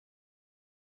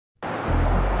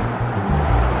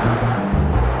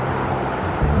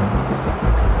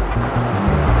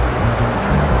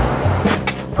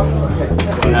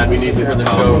we need this for the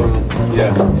show.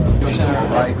 Yeah.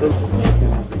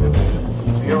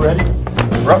 You ready?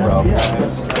 Ruh-roh.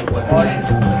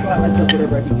 Let's look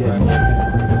whatever I can get.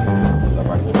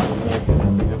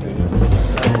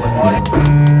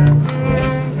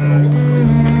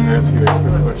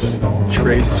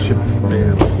 Trace ship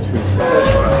mail to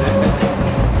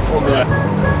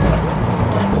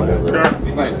whatever.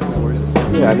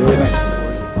 Yeah, I did.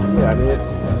 Yeah, I did.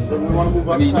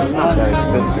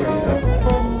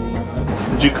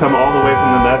 Did you come all the way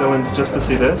from the Netherlands just to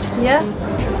see this? Yeah.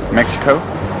 Mexico?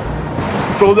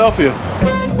 Philadelphia.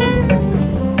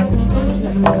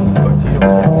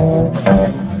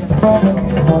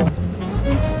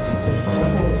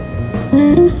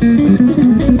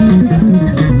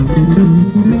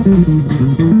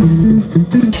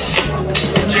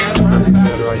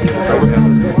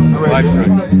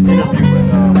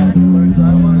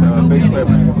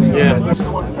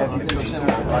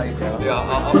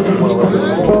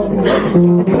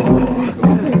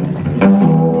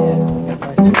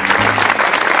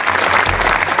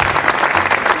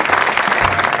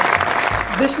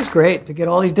 This is great to get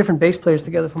all these different bass players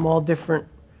together from all different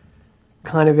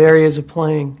kind of areas of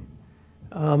playing.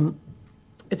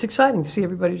 It's exciting to see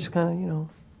everybody just kind of,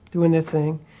 doing their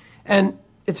thing. And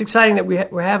it's exciting that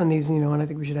we're having these, and I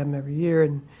think we should have them every year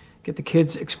and get the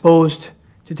kids exposed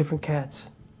to different cats.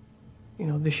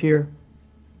 This year,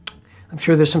 I'm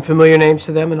sure there's some familiar names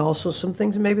to them and also some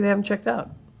things that maybe they haven't checked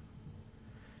out.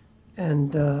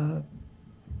 And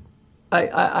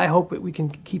I hope that we can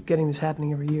keep getting this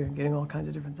happening every year and getting all kinds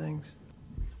of different things.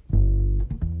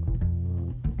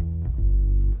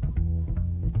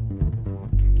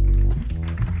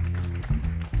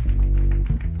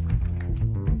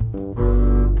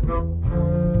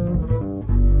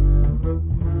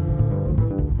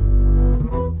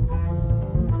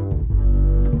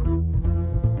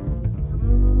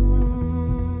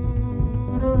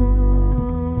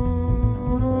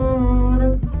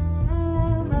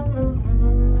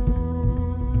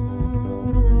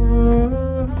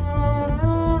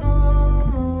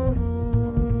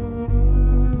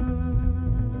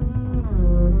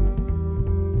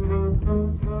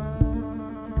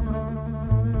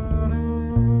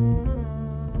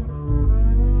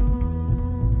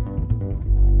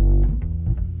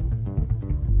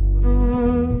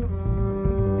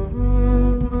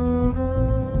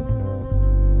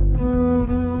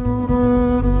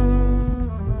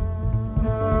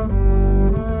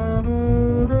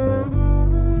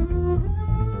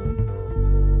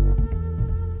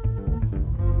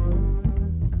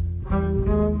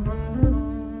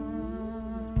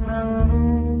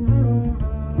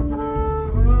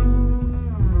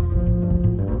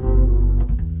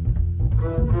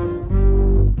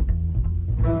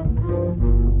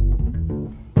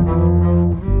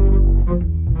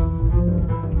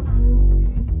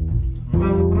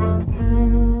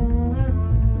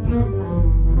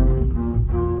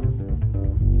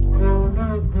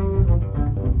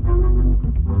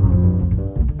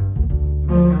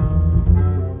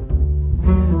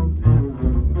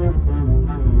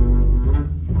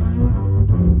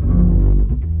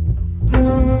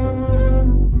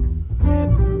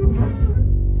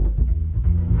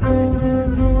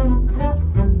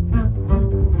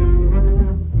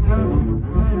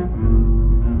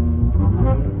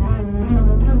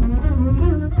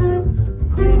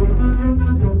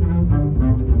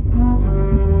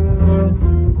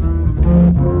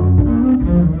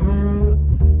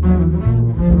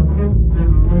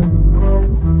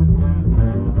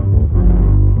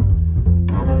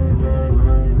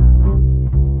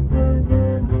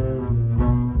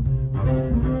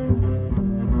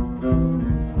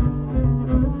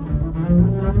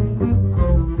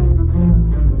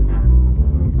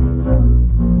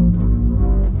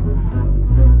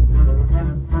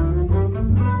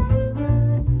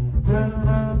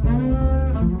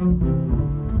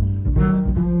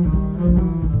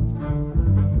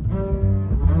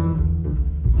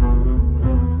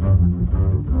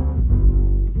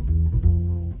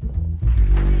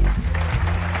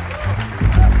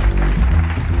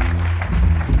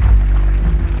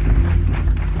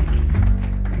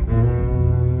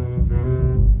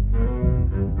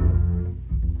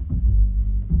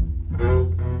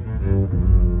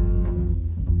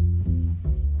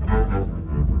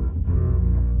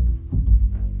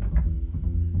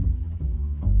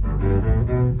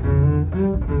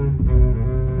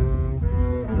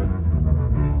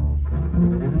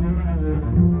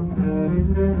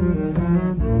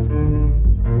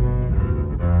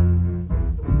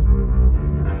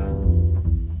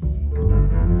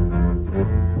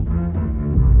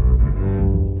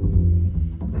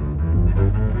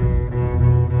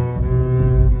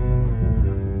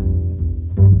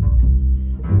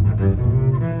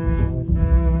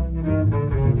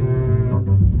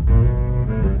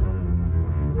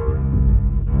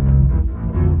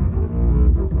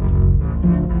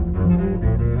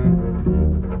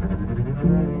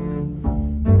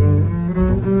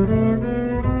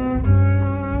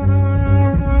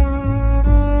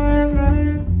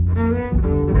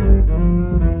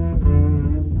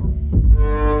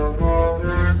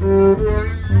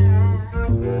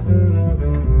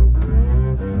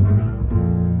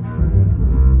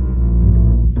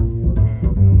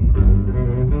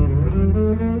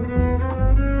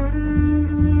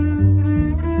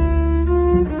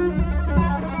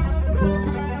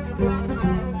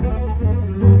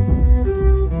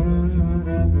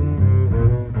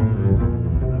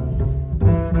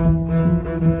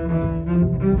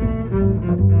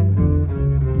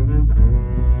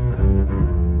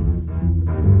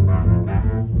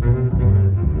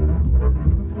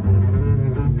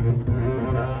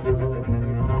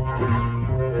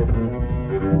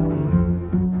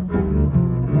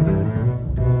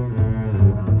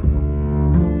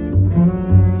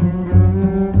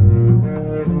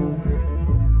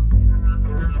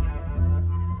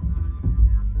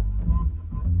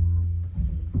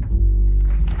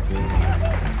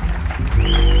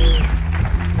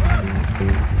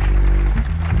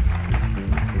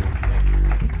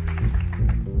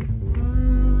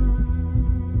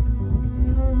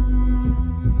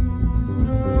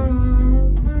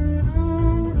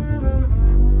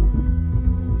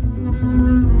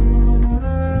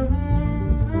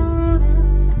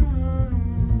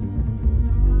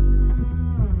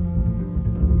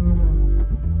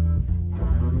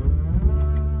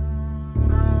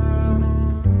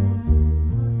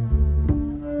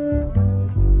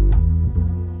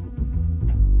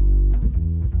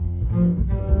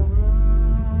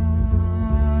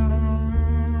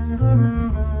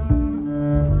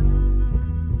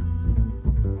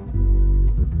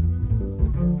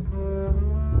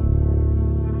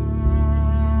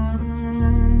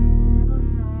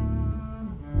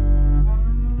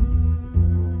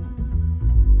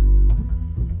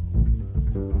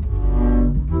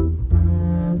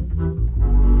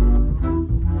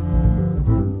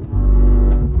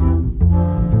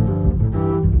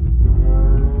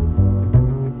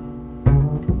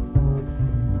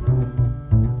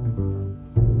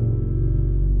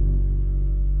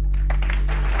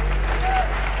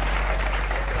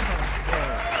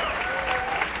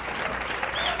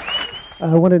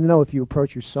 I wanted to know if you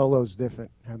approach your solos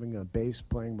different, having a bass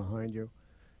playing behind you.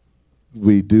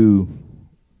 We do.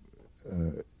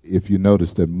 If you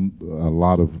notice that a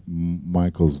lot of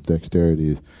Michael's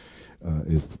dexterity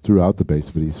is throughout the bass,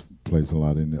 but he plays a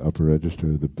lot in the upper register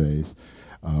of the bass,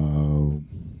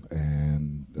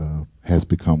 and has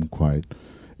become quite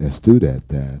astute at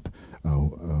that.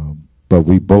 But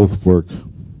we both work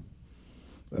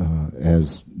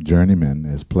as journeymen,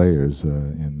 as players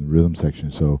in the rhythm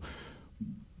section. So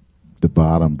the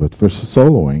bottom, but for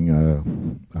soloing,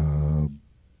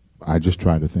 I just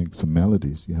try to think some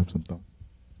melodies. You have some thoughts?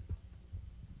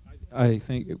 I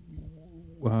think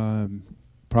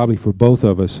probably for both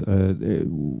of us,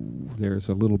 there's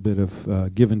a little bit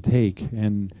of give and take.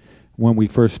 And when we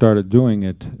first started doing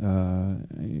it,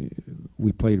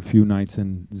 we played a few nights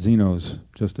in Zeno's,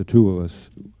 just the two of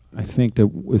us. I think that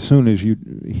as soon as you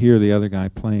hear the other guy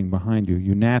playing behind you,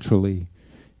 you naturally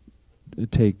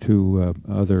take to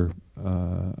other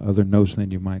notes than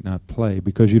you might not play,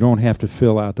 because you don't have to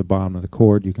fill out the bottom of the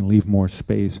chord. You can leave more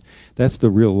space. That's the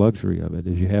real luxury of it,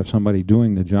 is you have somebody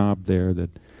doing the job there that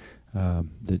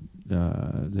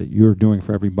you're doing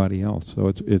for everybody else. So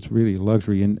it's really a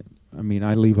luxury. And I mean,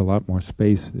 I leave a lot more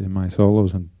space in my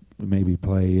solos and maybe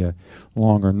play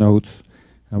longer notes,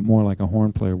 more like a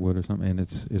horn player would or something. And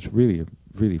it's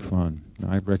really fun.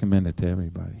 I recommend it to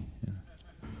everybody. Yeah.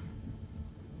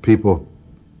 People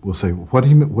will say, what do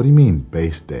you mean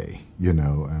bass day? You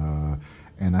know,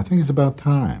 and I think it's about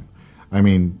time. I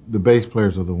mean, the bass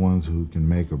players are the ones who can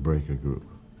make or break a group,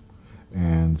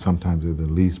 and sometimes they're the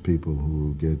least people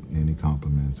who get any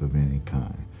compliments of any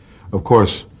kind. Of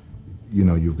course, you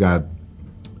know, you've got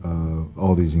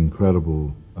all these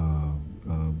incredible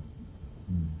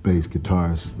bass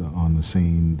guitarists on the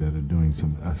scene that are doing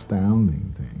some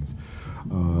astounding things,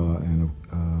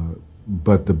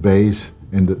 but the bass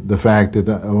and the fact that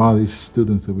a lot of these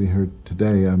students that we heard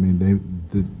today, I mean,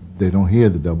 they don't hear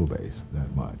the double bass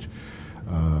that much,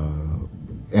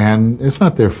 and it's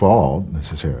not their fault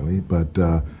necessarily, but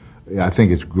I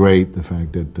think it's great the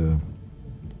fact that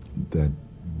that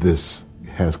this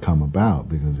has come about,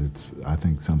 because it's, I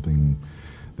think, something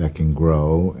that can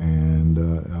grow, and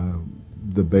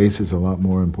the bass is a lot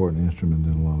more important instrument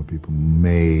than a lot of people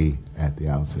may at the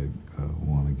outset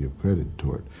want to give credit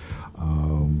toward,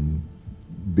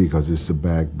 because it's the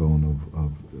backbone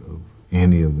of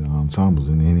any of the ensembles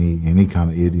in any kind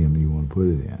of idiom you want to put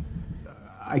it in.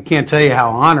 I can't tell you how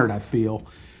honored I feel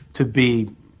to be,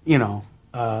 you know,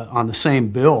 on the same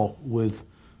bill with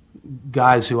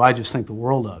guys who I just think the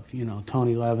world of. You know,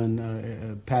 Tony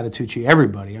Levin, Patitucci,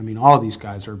 everybody. I mean, all of these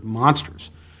guys are monsters.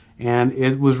 And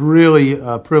it was really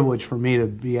a privilege for me to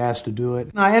be asked to do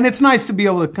it. And it's nice to be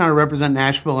able to kind of represent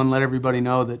Nashville and let everybody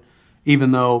know that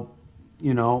even though,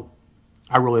 you know,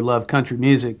 I really love country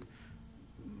music,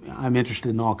 I'm interested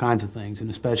in all kinds of things, and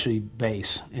especially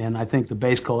bass. And I think the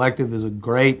Bass Collective is a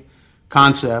great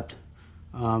concept.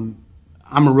 I'm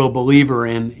a real believer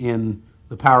in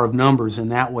the power of numbers in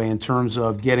that way, in terms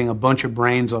of getting a bunch of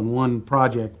brains on one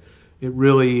project. It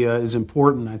really is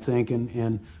important, I think,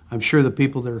 and I'm sure the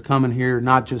people that are coming here,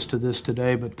 not just to this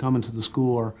today, but coming to the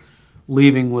school, are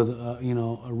leaving with you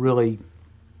know, a really,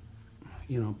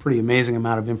 you know, pretty amazing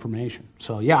amount of information.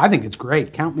 So yeah, I think it's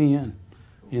great. Count me in.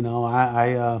 You know,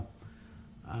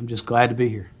 I'm just glad to be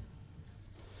here.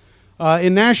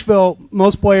 In Nashville,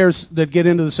 most players that get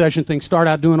into the session thing start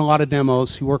out doing a lot of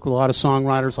demos. You work with a lot of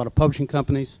songwriters, a lot of publishing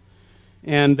companies,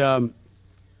 and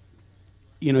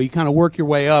you know, you kind of work your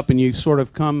way up, and you sort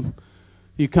of come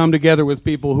together with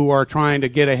people who are trying to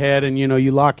get ahead, and you know,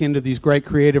 you lock into these great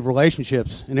creative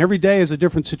relationships. And every day is a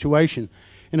different situation.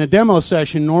 In a demo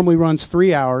session, normally runs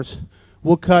 3 hours.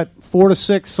 We'll cut 4 to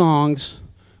 6 songs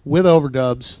with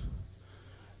overdubs,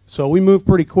 so we move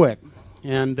pretty quick,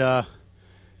 and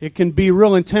it can be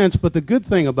real intense. But the good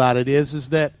thing about it is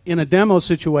that in a demo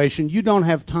situation, you don't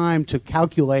have time to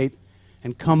calculate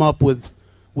and come up with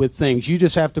things. You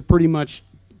just have to pretty much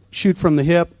shoot from the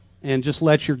hip and just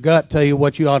let your gut tell you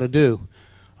what you ought to do.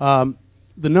 The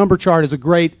number chart is a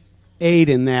great aid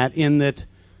in that,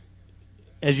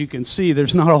 as you can see,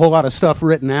 there's not a whole lot of stuff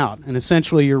written out, and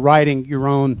essentially you're writing your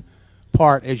own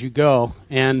part as you go,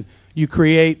 and you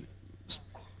create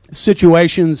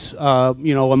situations,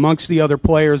 you know, amongst the other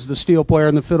players. The steel player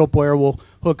and the fiddle player will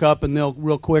hook up and they'll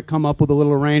real quick come up with a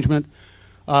little arrangement.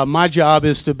 My job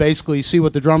is to basically see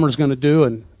what the drummer's going to do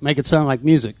and make it sound like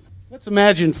music. Let's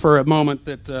imagine for a moment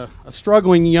that a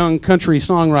struggling young country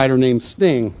songwriter named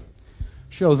Sting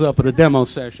shows up at a demo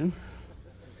session.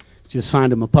 Just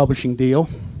signed him a publishing deal.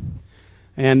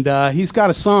 And he's got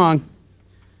a song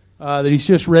that he's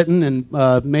just written,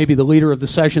 and maybe the leader of the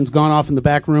session's gone off in the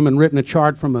back room and written a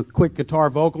chart from a quick guitar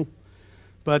vocal.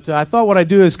 But I thought what I'd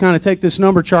do is kind of take this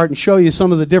number chart and show you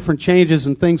some of the different changes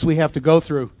and things we have to go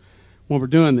through when we're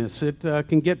doing this. It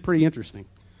can get pretty interesting.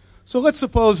 So let's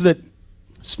suppose that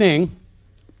Sting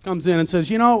comes in and says,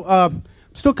 you know, I'm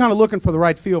still kind of looking for the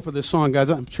right feel for this song, guys.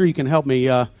 I'm sure you can help me.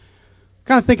 Kind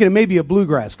of thinking it may be a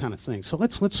bluegrass kind of thing. So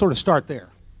let's sort of start there.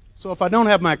 So if I don't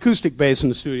have my acoustic bass in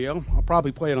the studio, I'll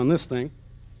probably play it on this thing.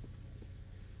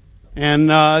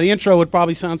 And the intro would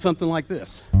probably sound something like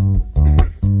this.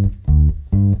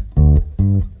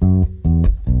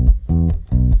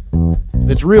 If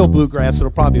it's real bluegrass, it'll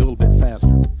probably be a little bit faster.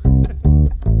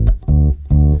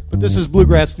 But this is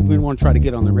bluegrass we want to try to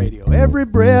get on the radio. Every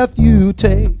breath you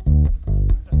take,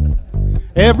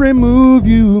 every move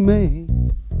you make,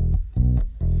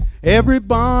 every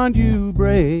bond you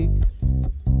break,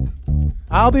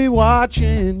 I'll be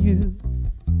watching you.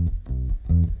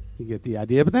 You get the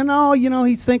idea. But then, oh, you know,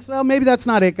 he thinks, well, maybe that's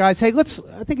not it, guys. Hey,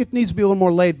 I think it needs to be a little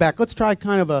more laid back. Let's try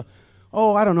kind of a,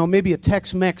 I don't know, maybe a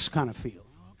Tex-Mex kind of feel.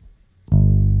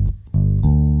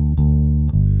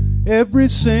 Every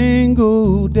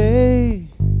single day,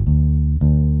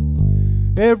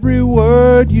 every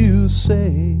word you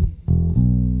say,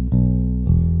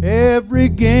 every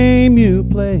game you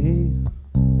play,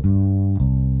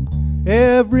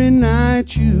 every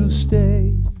night you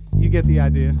stay. You get the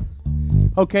idea.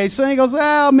 Okay, so he goes,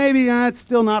 well, maybe it's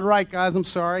still not right, guys. I'm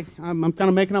sorry. I'm kind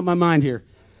of making up my mind here.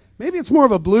 Maybe it's more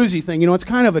of a bluesy thing. You know, it's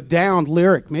kind of a downed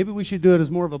lyric. Maybe we should do it as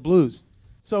more of a blues.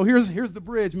 So here's the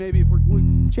bridge. Maybe if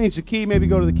we change the key, maybe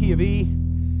go to the key of E.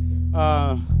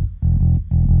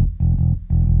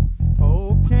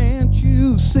 Oh, can't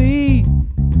you see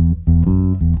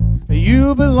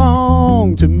you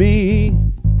belong to me?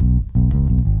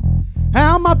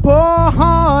 How my poor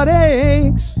heart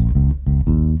aches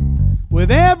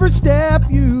with every step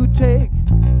you take.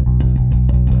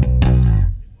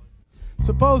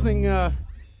 Supposing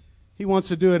he wants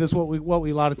to do it as what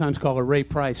we a lot of times call a Ray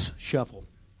Price shuffle,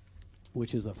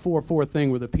 which is a 4/4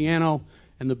 thing where the piano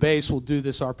and the bass will do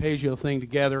this arpeggio thing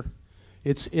together.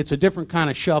 It's a different kind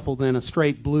of shuffle than a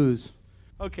straight blues.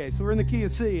 Okay, so we're in the key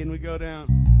of C and we go down.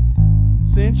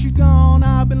 Since you're gone,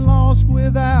 I've been lost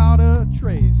without a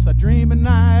trace. I dream at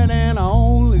night and I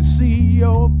only see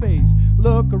your face.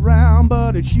 Look around,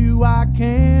 but it's you I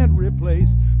can't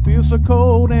replace. Feel so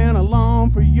cold and I long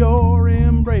for your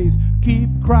embrace.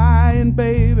 Keep crying,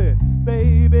 baby,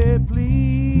 baby, please.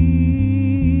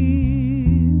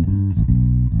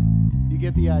 You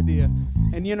get the idea.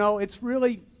 And you know, it's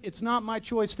not my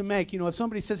choice to make. You know, if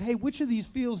somebody says, hey, which of these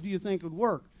feels do you think would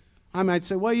work? I might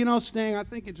say, well, you know, Sting, I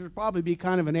think it would probably be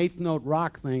kind of an eighth note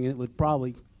rock thing, and it would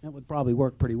probably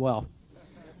work pretty well.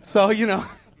 So, you know,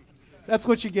 that's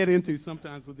what you get into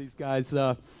sometimes with these guys.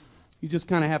 You just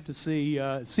kind of have to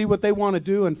see what they want to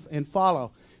do and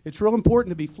follow. It's real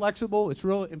important to be flexible. It's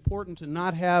real important to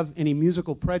not have any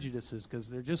musical prejudices because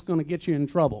they're just going to get you in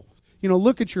trouble. You know,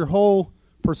 look at your whole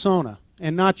persona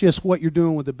and not just what you're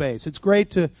doing with the bass. It's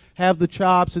great to have the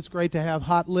chops. It's great to have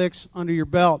hot licks under your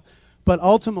belt. But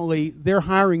ultimately, they're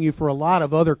hiring you for a lot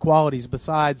of other qualities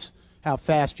besides how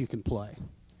fast you can play.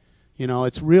 You know,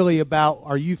 it's really about,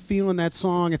 are you feeling that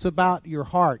song? It's about your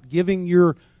heart, giving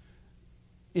your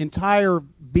entire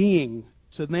being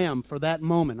to them for that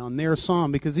moment on their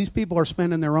song, because these people are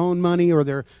spending their own money or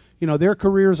their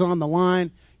career's on the line.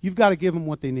 You've got to give them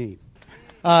what they need.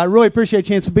 I really appreciate a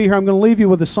chance to be here. I'm going to leave you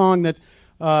with a song that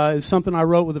is something I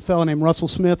wrote with a fellow named Russell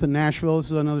Smith in Nashville. This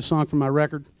is another song from my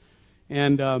record.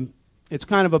 And it's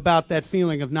kind of about that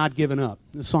feeling of not giving up.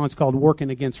 The song's called Working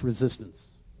Against Resistance.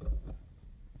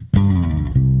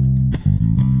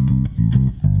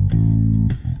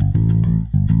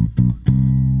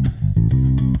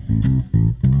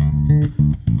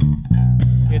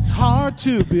 It's hard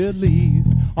to believe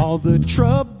all the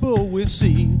trouble we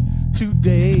see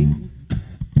today.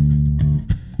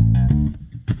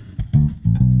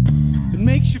 It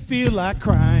makes you feel like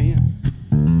crying.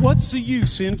 What's the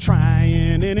use in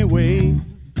trying anyway?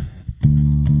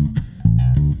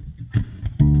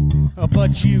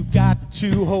 But you got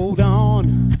to hold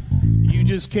on. You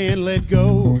just can't let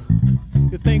go.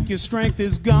 You think your strength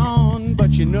is gone,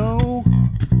 but you know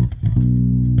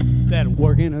that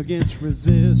working against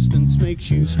resistance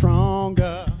makes you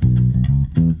stronger.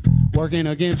 Working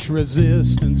against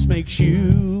resistance makes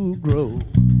you grow.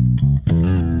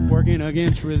 Working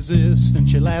against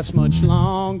resistance, you last much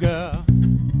longer.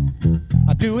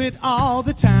 I do it all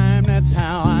the time, that's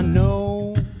how I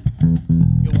know.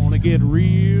 You wanna get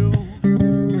real,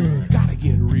 gotta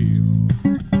get real.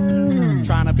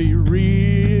 Trying to be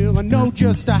real, I know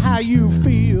just how you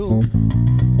feel.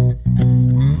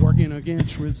 Working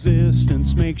against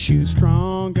resistance makes you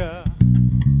stronger.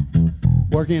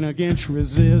 Working against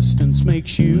resistance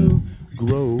makes you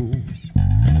grow.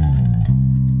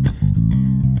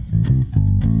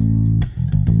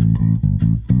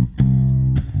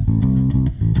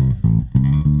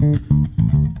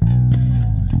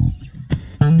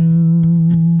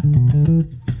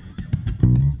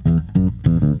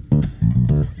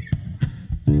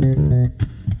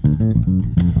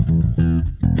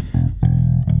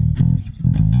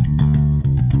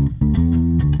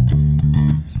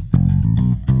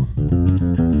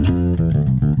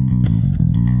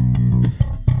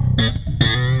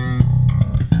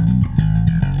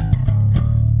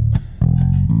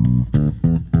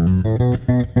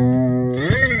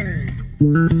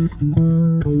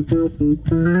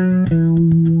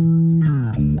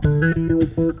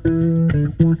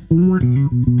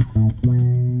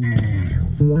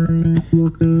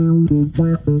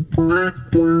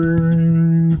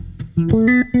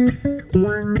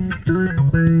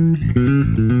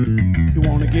 You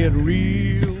wanna get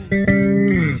real,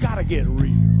 gotta get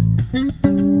real.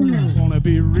 Wanna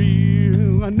be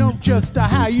real, I know just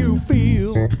how you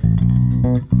feel.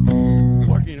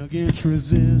 Working against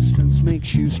resistance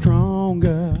makes you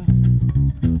stronger.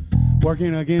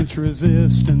 Working against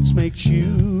resistance makes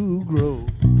you grow.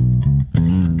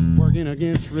 Working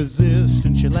against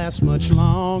resistance, you last much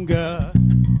longer.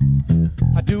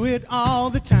 I do it all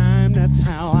the time, that's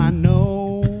how I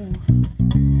know.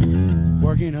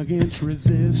 Working against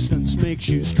resistance makes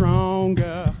you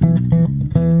stronger.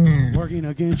 Working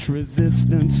against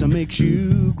resistance makes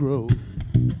you grow.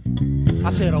 I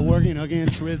said, working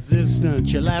against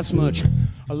resistance, you last much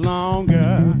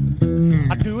longer.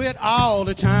 I do it all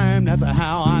the time, that's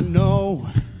how I know.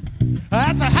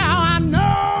 That's how I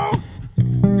know.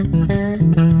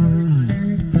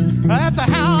 That's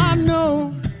how I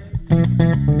know.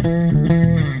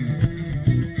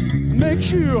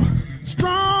 Makes you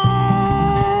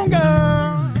stronger.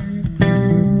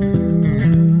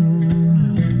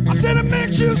 I said it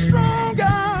makes you stronger.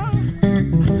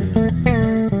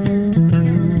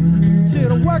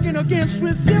 Said working against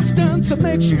resistance, it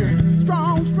makes you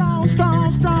strong, strong,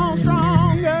 strong, strong,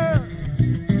 stronger.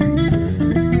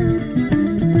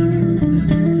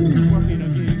 Working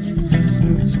against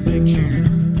resistance makes you,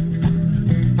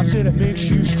 I said it makes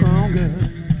you stronger.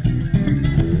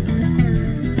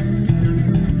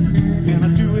 And I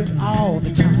do it all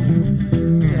the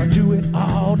time. Said I do it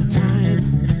all the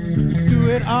time. Do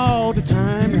it all the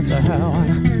time. That's a how I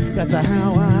know. That's a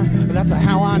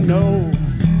how I know.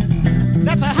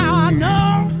 That's a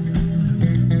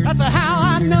how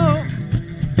I know.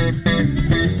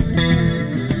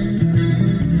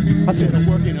 I said I'm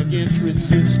working against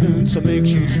resistance, it makes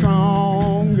you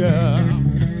stronger.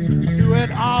 Do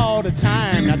it all the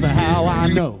time, that's a how I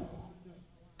know.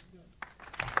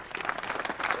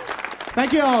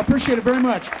 Thank you all, appreciate it very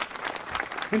much.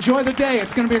 Enjoy the day,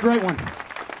 it's going to be a great one.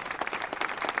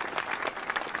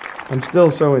 I'm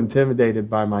still so intimidated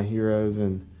by my heroes,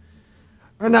 and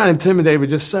or not intimidated, but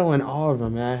just so in awe of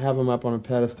them. I have them up on a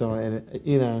pedestal, and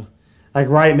like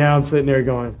right now I'm sitting there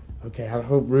going, okay, I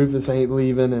hope Rufus ain't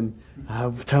leaving, and I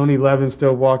hope Tony Levin's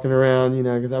still walking around,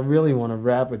 because I really want to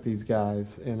rap with these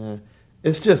guys, and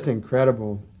it's just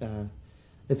incredible.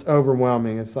 It's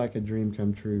overwhelming. It's like a dream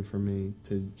come true for me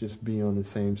to just be on the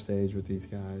same stage with these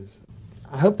guys.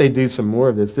 I hope they do some more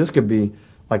of this. This could be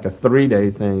like a 3-day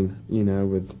thing,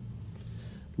 with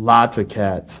lots of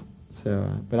cats. So,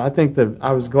 but I think that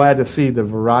I was glad to see the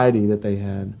variety that they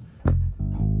had.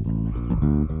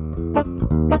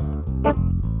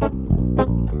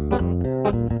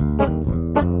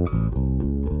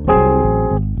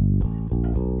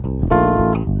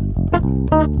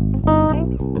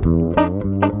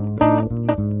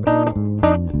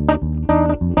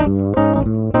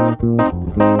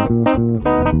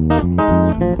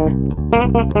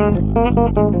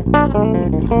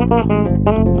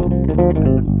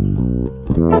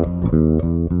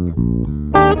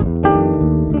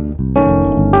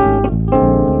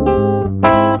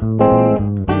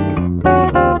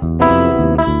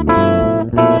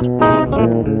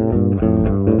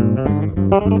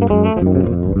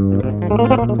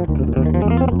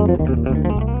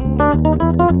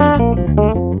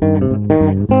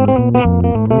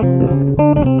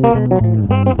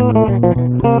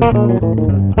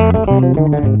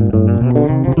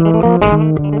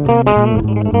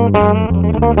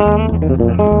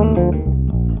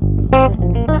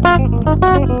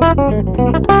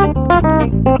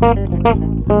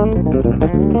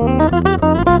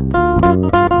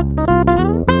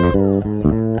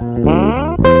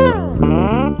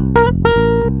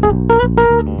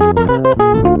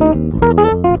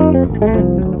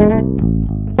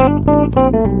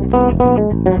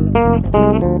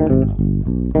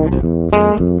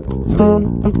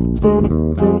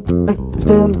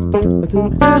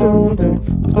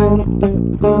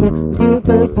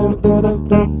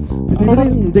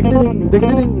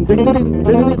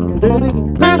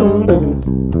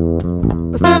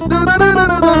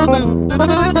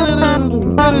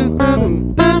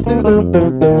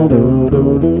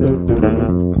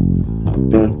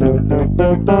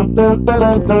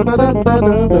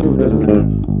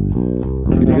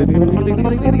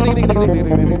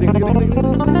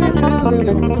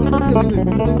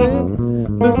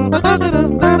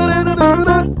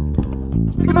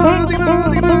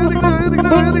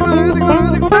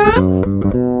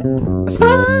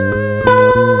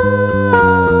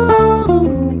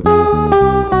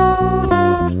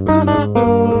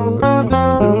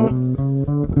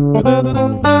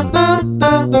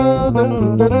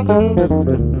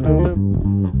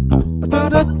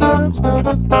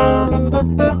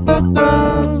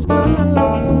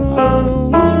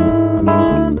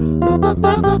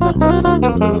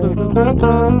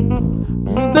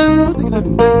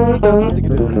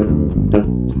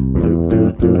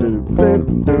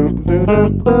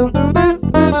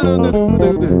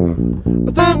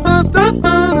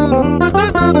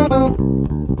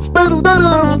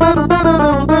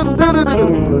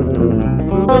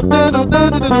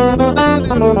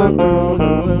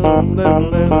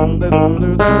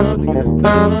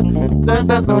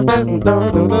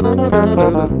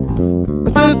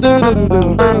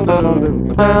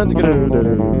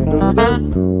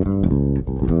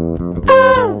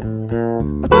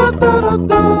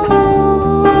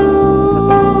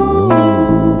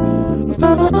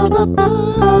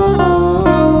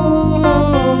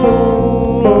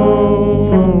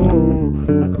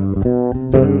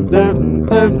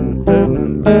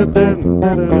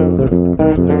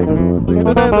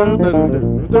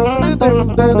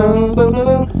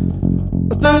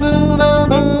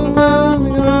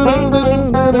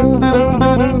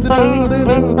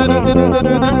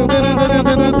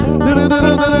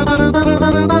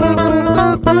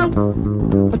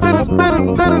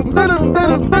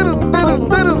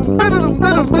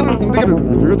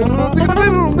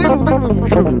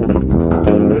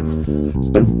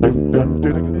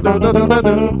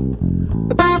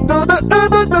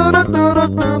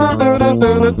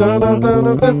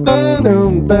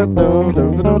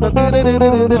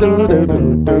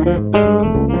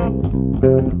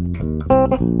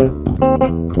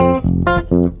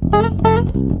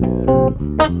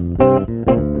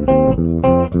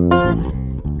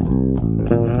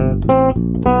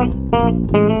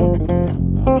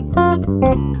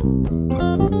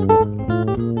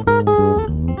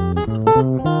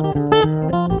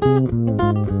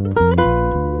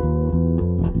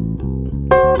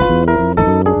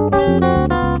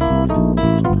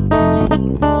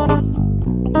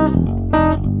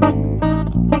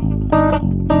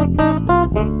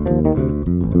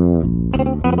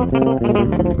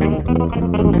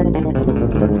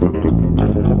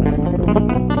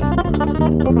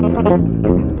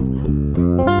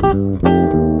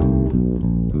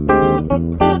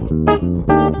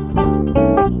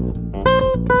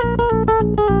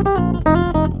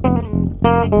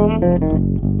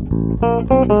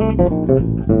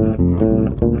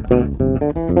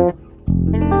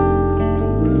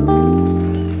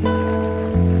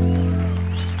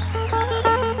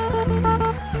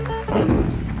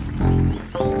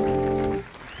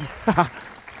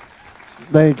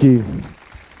 Thank you.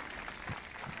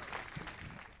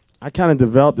 I kind of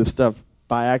developed this stuff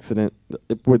by accident,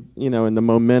 with in the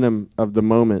momentum of the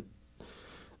moment.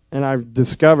 And I've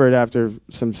discovered after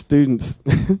some students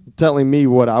telling me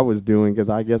what I was doing, because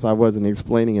I guess I wasn't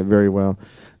explaining it very well,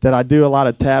 that I do a lot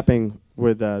of tapping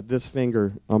with this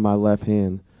finger on my left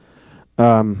hand.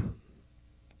 And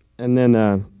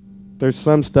then there's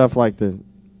some stuff like the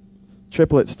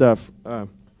triplet stuff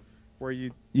where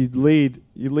you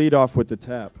lead off with the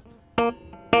tap.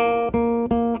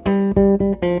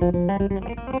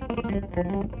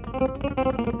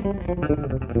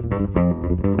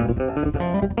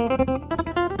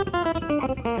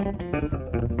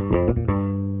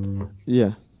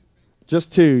 Yeah.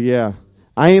 Just two, yeah.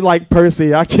 I ain't like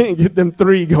Percy. I can't get them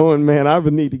three going, man. I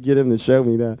would need to get him to show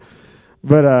me that.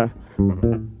 But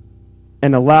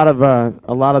and a lot of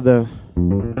the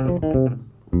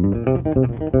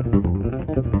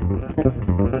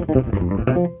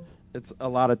it's a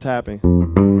lot of tapping.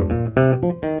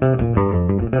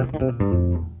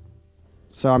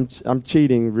 So I'm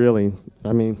cheating, really.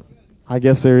 I mean, I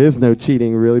guess there is no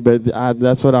cheating, really, but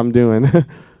that's what I'm doing.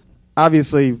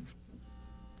 Obviously,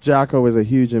 Jocko was a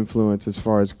huge influence as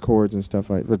far as chords and stuff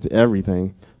like with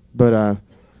everything. But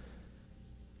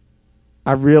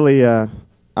I really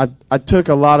I took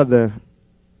a lot of the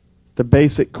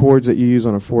basic chords that you use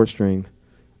on a 4-string,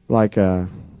 like a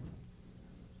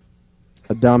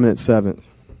dominant 7th.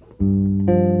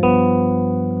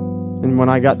 And when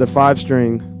I got the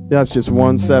 5-string, that's just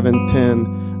 1, 7,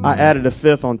 10. I added a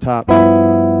 5th on top.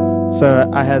 So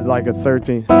I had like a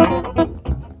 13.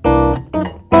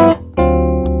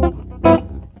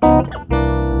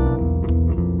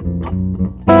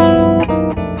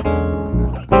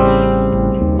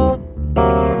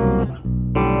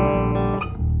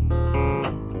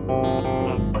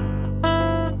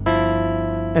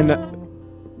 And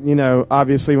you know,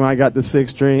 obviously when I got the 6th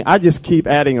string, I just keep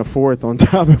adding a 4th on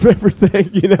top of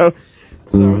everything, you know.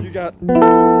 So you got,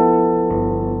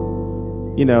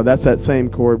 you know, that's that same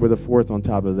chord with a 4th on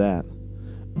top of that.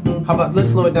 How about,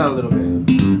 let's slow it down a little bit.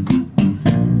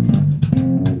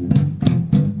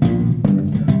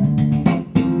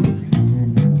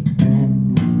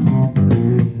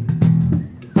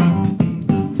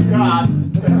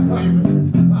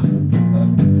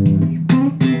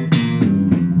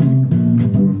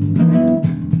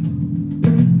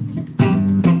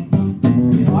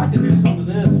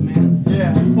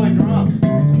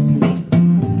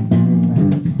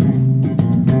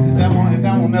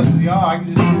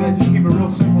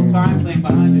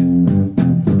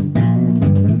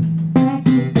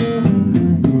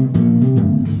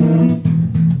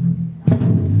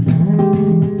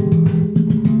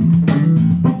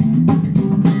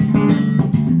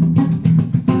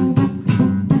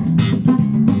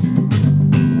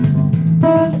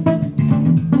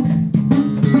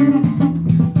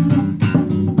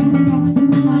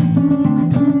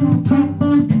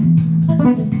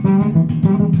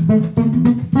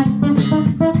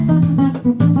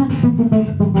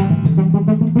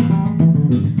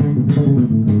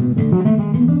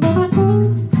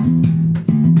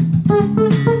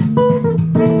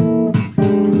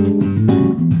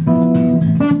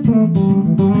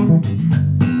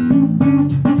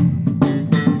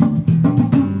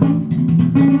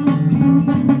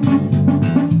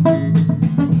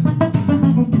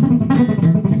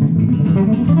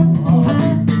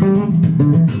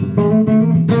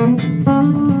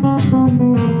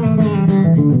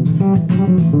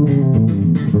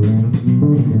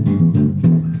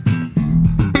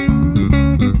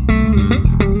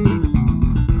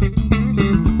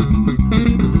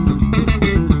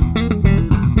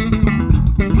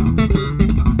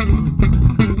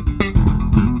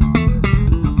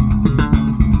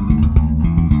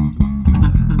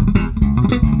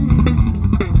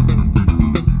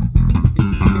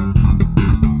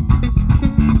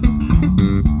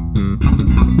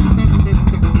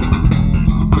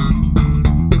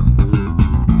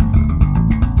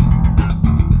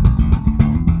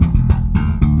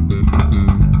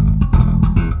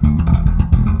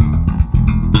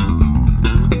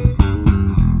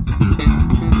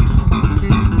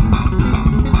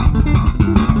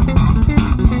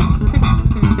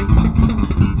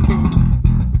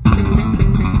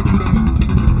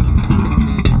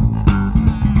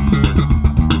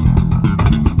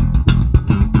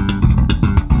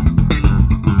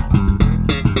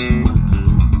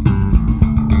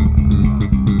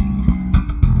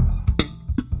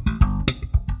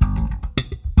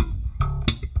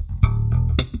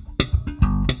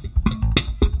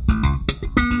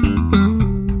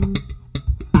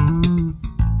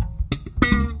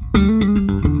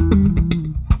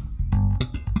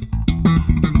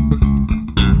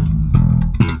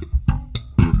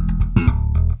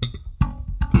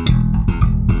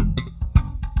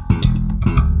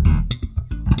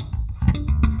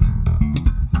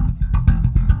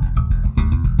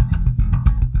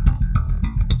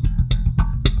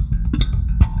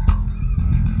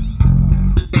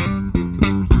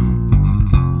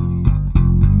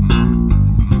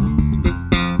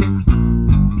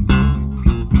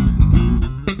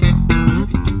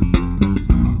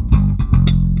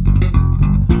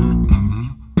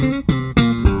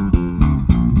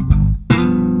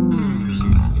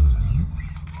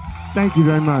 Thank you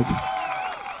very much.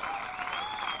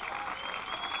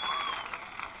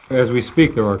 As we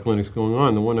speak, there are clinics going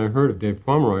on. The one I heard of Dave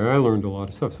Pomeroy, I learned a lot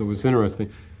of stuff, so it was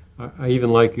interesting. I even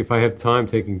like, if I have time,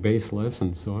 taking bass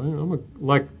lessons. So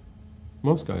like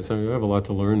most guys, I have a lot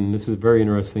to learn, and this is a very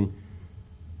interesting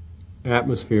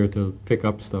atmosphere to pick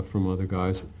up stuff from other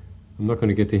guys. I'm not going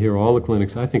to get to hear all the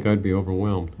clinics. I think I'd be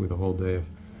overwhelmed with a whole day of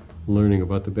learning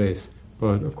about the bass.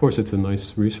 But of course it's a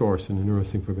nice resource and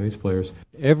interesting for bass players.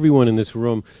 Everyone in this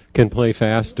room can play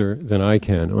faster than I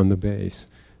can on the bass.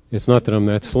 It's not that I'm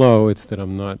that slow, it's that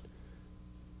I'm not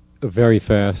a very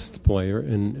fast player,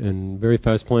 and very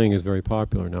fast playing is very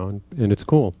popular now, and it's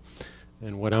cool.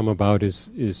 And what I'm about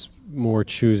is more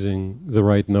choosing the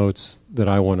right notes that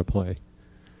I want to play.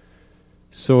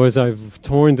 So as I've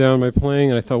torn down my playing,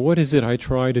 and I thought, what is it I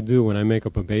try to do when I make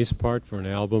up a bass part for an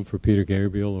album, for Peter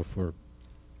Gabriel, or for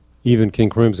even King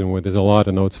Crimson, where there's a lot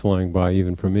of notes flying by,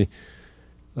 even for me.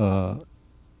 And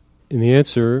the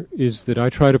answer is that I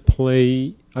try to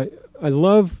play, I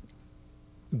love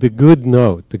the good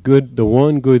note, the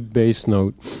one good bass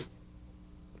note,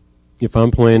 if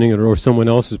I'm playing it or someone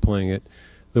else is playing it,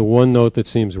 the one note that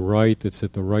seems right, that's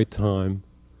at the right time,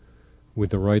 with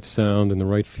the right sound and the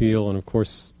right feel, and of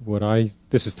course,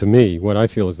 this is to me, what I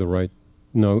feel is the right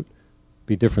note,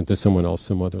 be different to someone else,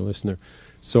 some other listener.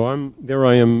 So there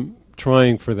I am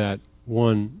trying for that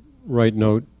one right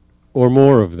note, or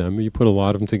more of them. You put a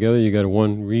lot of them together, you got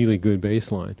one really good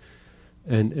bass line.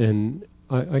 And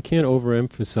I can't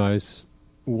overemphasize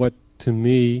what, to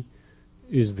me,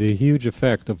 is the huge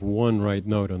effect of one right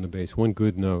note on the bass, one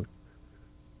good note.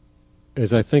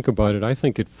 As I think about it, I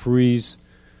think it frees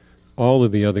all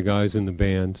of the other guys in the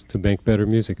band to make better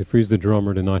music. It frees the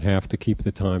drummer to not have to keep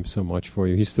the time so much for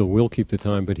you. He still will keep the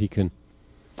time, but he can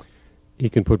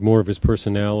put more of his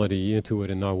personality into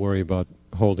it and not worry about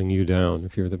holding you down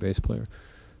if you're the bass player.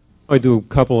 I do a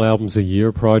couple albums a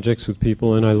year, projects with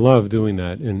people, and I love doing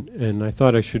that. And I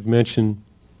thought I should mention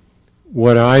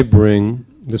what I bring.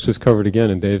 This was covered again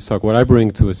in Dave's talk. What I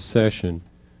bring to a session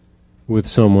with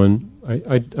someone.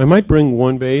 I might bring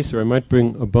one bass, or I might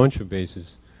bring a bunch of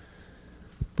basses.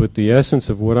 But the essence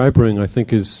of what I bring, I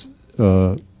think, is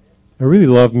I really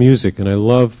love music, and I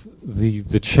love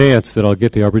the chance that I'll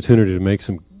get the opportunity to make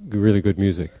some really good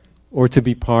music, or to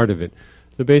be part of it.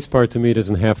 The bass part, to me,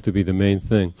 doesn't have to be the main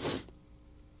thing.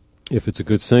 If it's a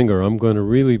good singer, I'm going to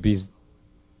really be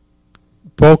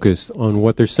focused on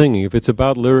what they're singing. If it's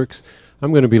about lyrics,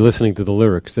 I'm going to be listening to the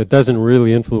lyrics. That doesn't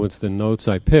really influence the notes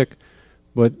I pick,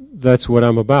 but that's what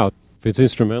I'm about. If it's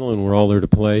instrumental and we're all there to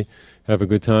play, have a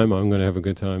good time, I'm going to have a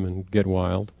good time and get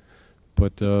wild.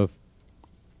 But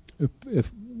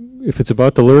if it's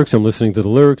about the lyrics, I'm listening to the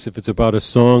lyrics. If it's about a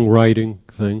songwriting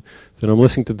thing, then I'm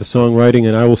listening to the songwriting,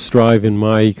 and I will strive in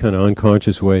my kind of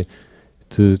unconscious way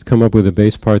to come up with a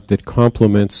bass part that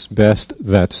complements best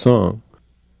that song.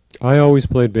 I always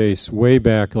played bass way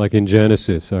back, like in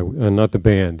Genesis, not the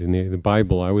band. In the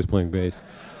Bible, I was playing bass.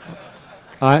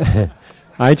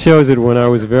 I chose it when I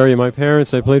was my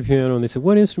parents, I played piano, and they said,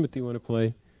 what instrument do you want to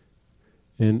play?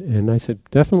 And I said,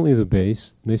 definitely the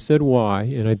bass. And they said, why?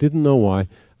 And I didn't know why.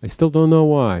 I still don't know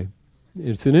why.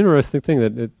 It's an interesting thing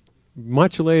that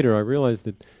much later I realized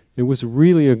that it was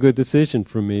really a good decision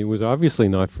for me. It was obviously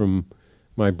not from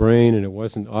my brain, and it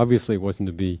wasn't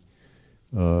to be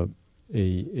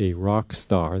a rock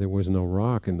star. There was no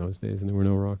rock in those days, and there were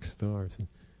no rock stars.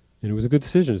 And it was a good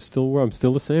decision. I'm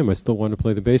still the same. I still want to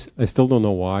play the bass. I still don't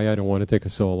know why. I don't want to take a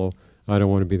solo. I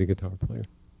don't want to be the guitar player.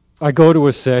 I go to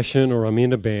a session, or I'm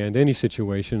in a band, any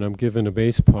situation, I'm given a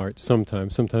bass part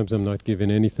sometimes. Sometimes I'm not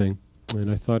given anything. And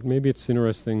I thought maybe it's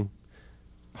interesting,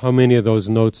 how many of those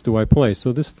notes do I play?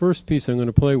 So this first piece I'm going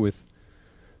to play with,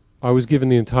 I was given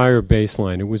the entire bass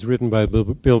line. It was written by Bill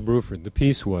Bruford. The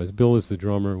piece was, Bill is the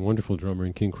drummer, a wonderful drummer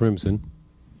in King Crimson.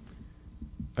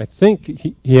 I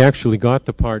think he actually got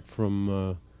the part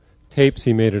from tapes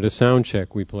he made at a sound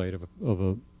check we played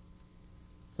of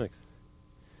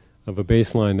a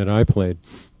bass line that I played.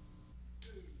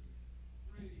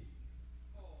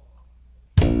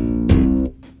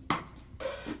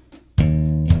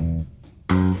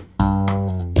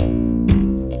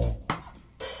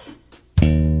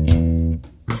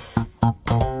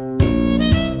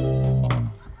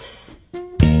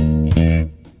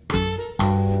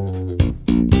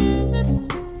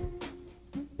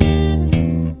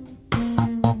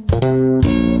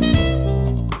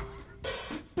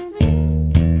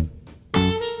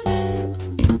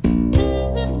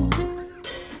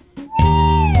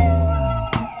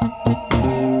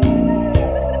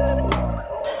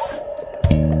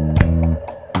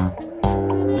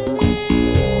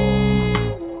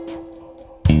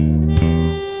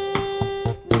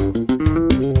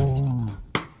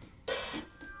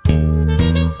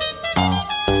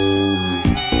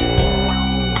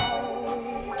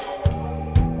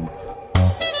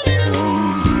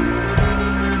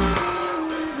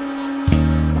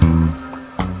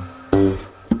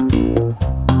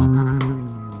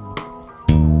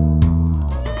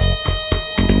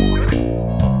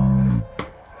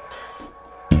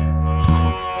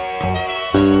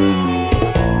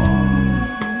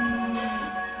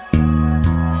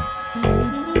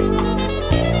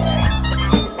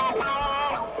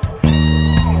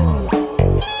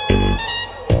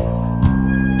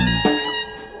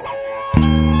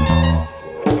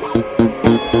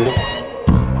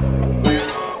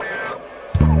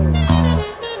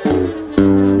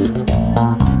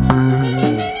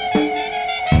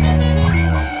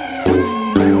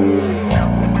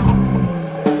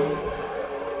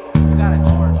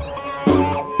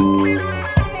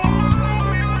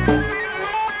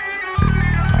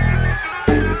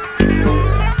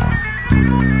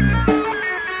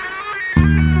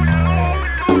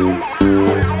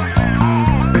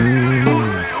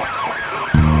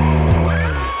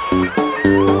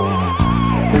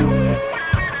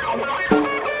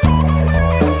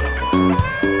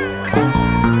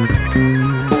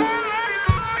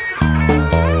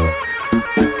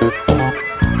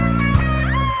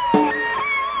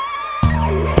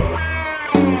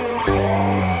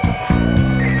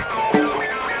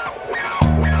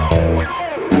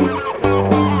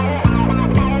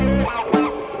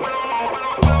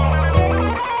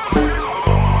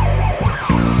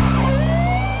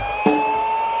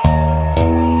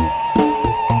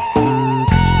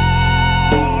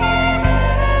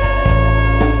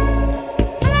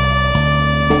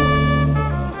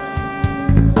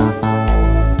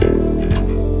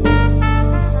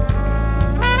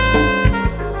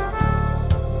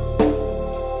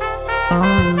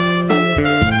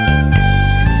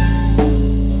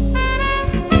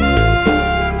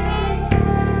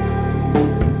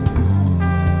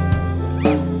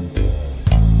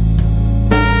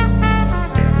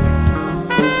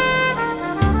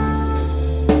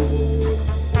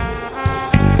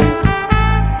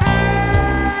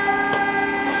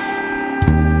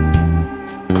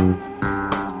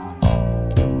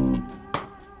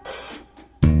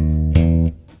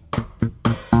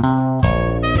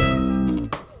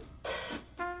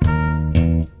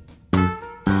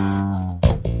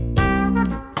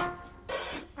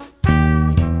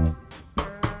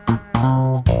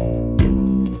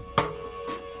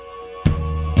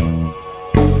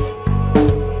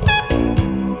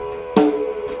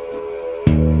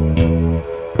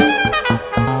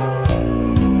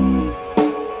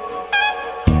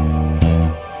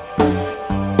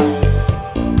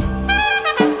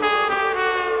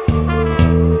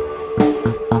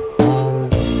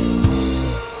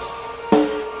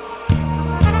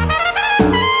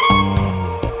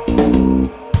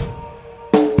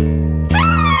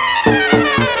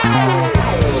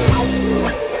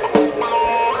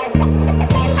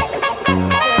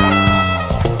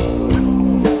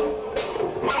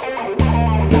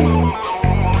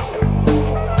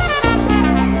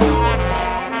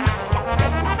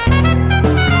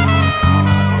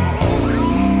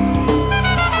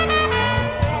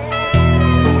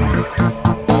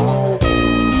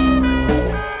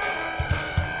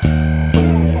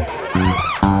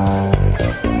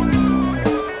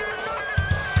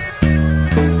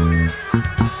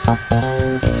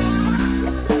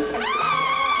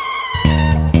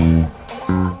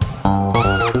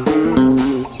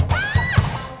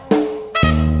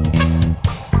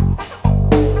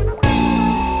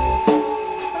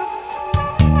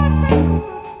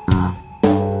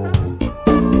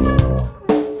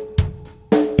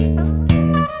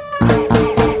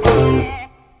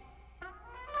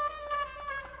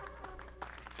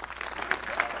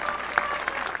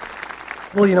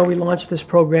 hopeful. You know, we launched this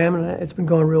program, and it's been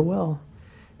going real well.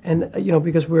 And you know,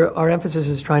 because our emphasis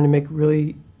is trying to make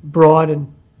really broad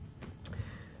and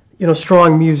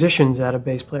strong musicians out of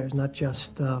bass players, not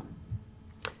just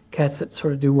cats that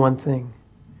sort of do one thing,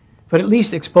 but at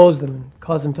least expose them and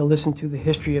cause them to listen to the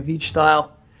history of each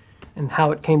style and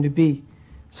how it came to be,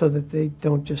 so that they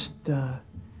don't just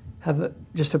have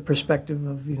just a perspective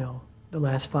of the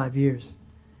last 5 years,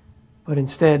 but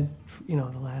instead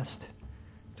the last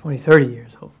 20, 30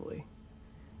 years, hopefully.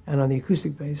 And on the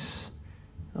acoustic bass,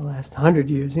 the last 100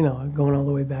 years, going all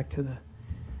the way back to the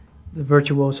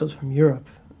virtuosos from Europe,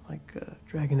 like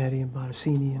Dragonetti and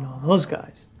Bottesini and all those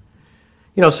guys.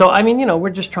 So I mean, we're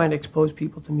just trying to expose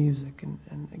people to music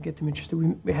and get them interested.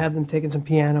 We have them taking some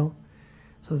piano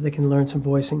so that they can learn some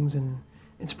voicings and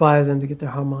inspire them to get their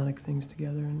harmonic things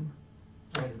together. And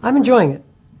I'm enjoying it.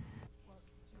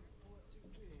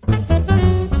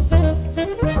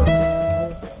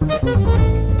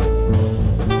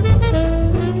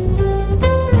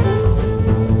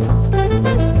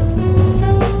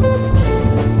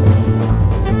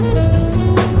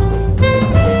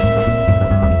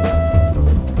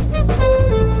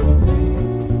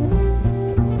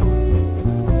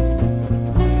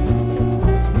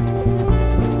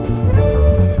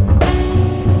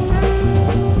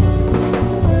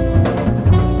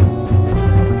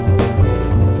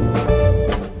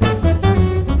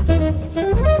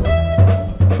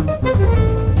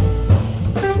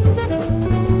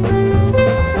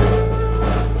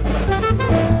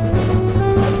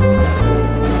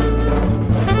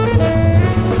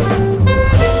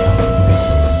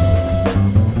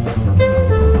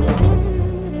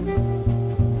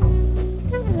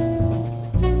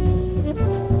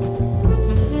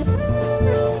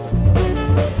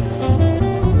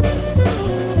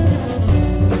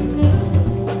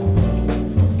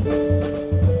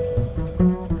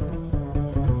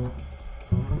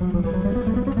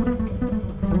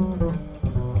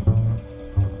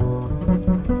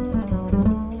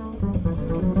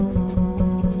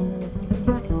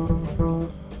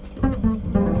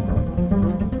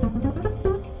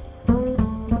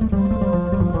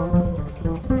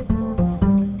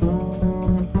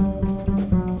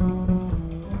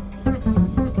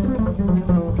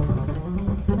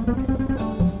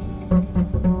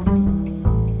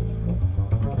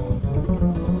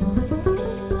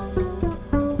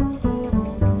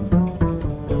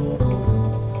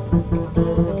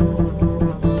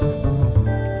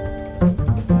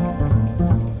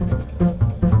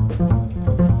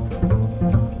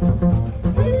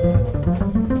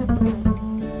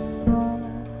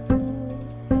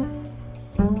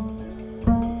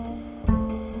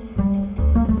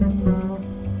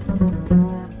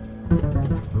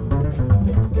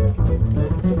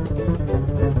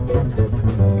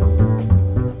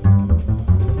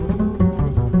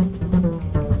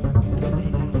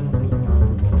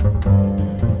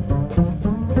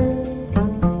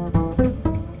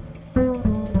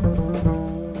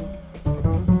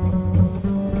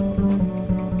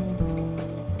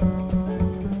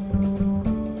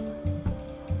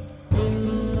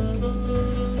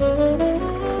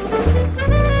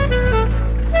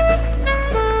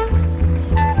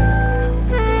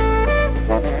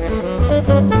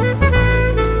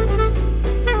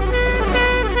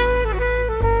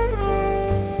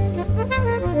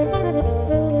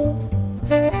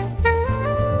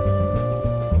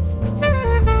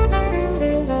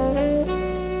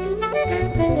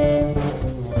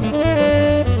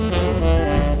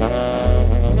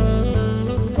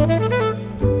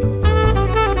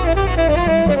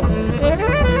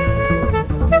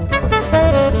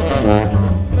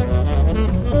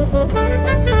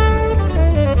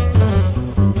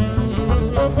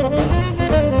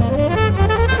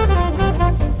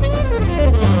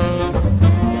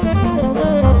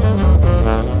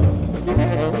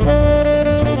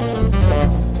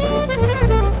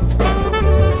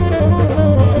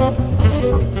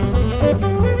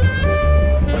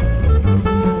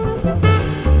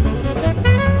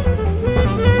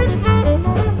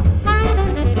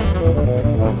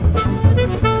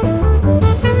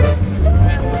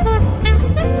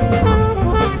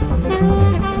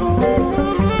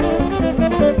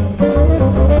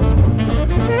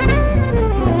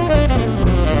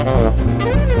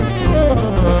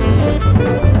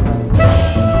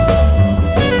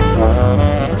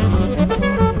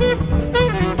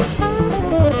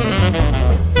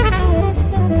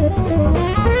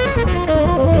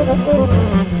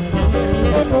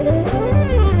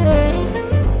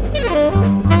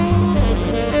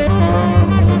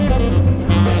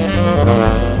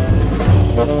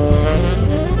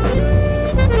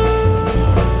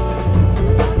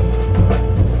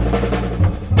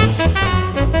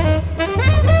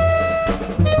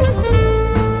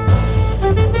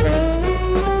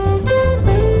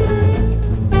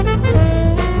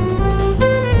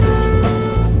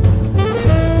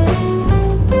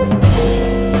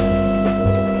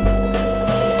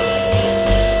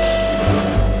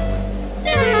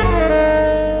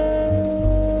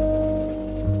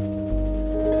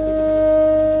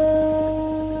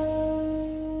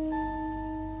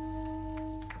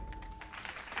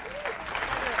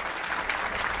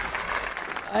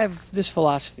 this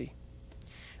philosophy.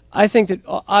 I think that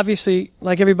obviously,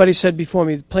 like everybody said before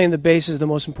me, playing the bass is the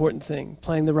most important thing,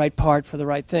 playing the right part for the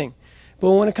right thing.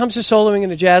 But when it comes to soloing in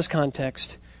a jazz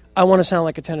context, I want to sound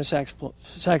like a tenor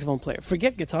saxophone player.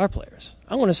 Forget guitar players.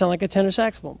 I want to sound like a tenor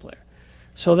saxophone player.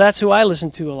 So that's who I listen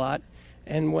to a lot.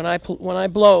 And when I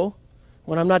blow,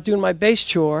 when I'm not doing my bass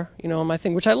chore, you know, my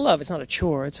thing, which I love, it's not a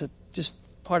chore, it's just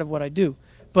part of what I do.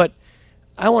 But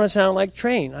I want to sound like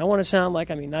Train. I want to sound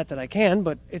like, I mean, not that I can,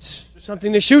 but it's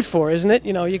something to shoot for, isn't it?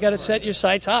 You know, you got to set your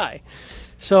sights high.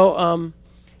 So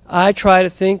I try to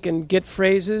think and get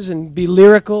phrases and be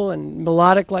lyrical and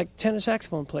melodic like tenor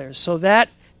saxophone players. So that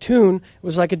tune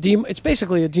was like it's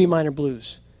basically a D minor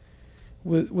blues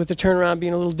with the turnaround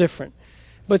being a little different.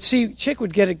 But see, Chick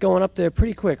would get it going up there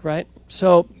pretty quick, right?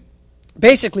 So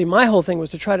basically my whole thing was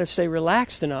to try to stay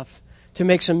relaxed enough to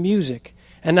make some music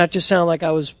and not just sound like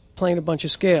I was playing a bunch of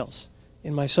scales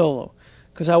in my solo,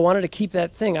 because I wanted to keep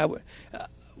that thing.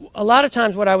 A lot of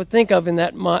times what I would think of in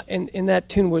that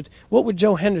tune what would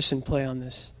Joe Henderson play on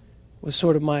this was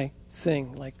sort of my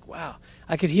thing. Like, wow,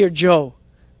 I could hear Joe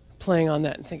playing on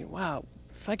that and thinking, wow,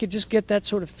 if I could just get that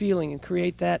sort of feeling and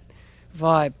create that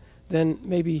vibe, then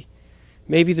maybe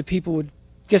the people would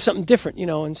get something different, you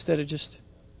know, instead of just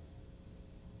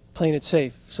playing it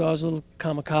safe. So I was a little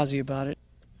kamikaze about it.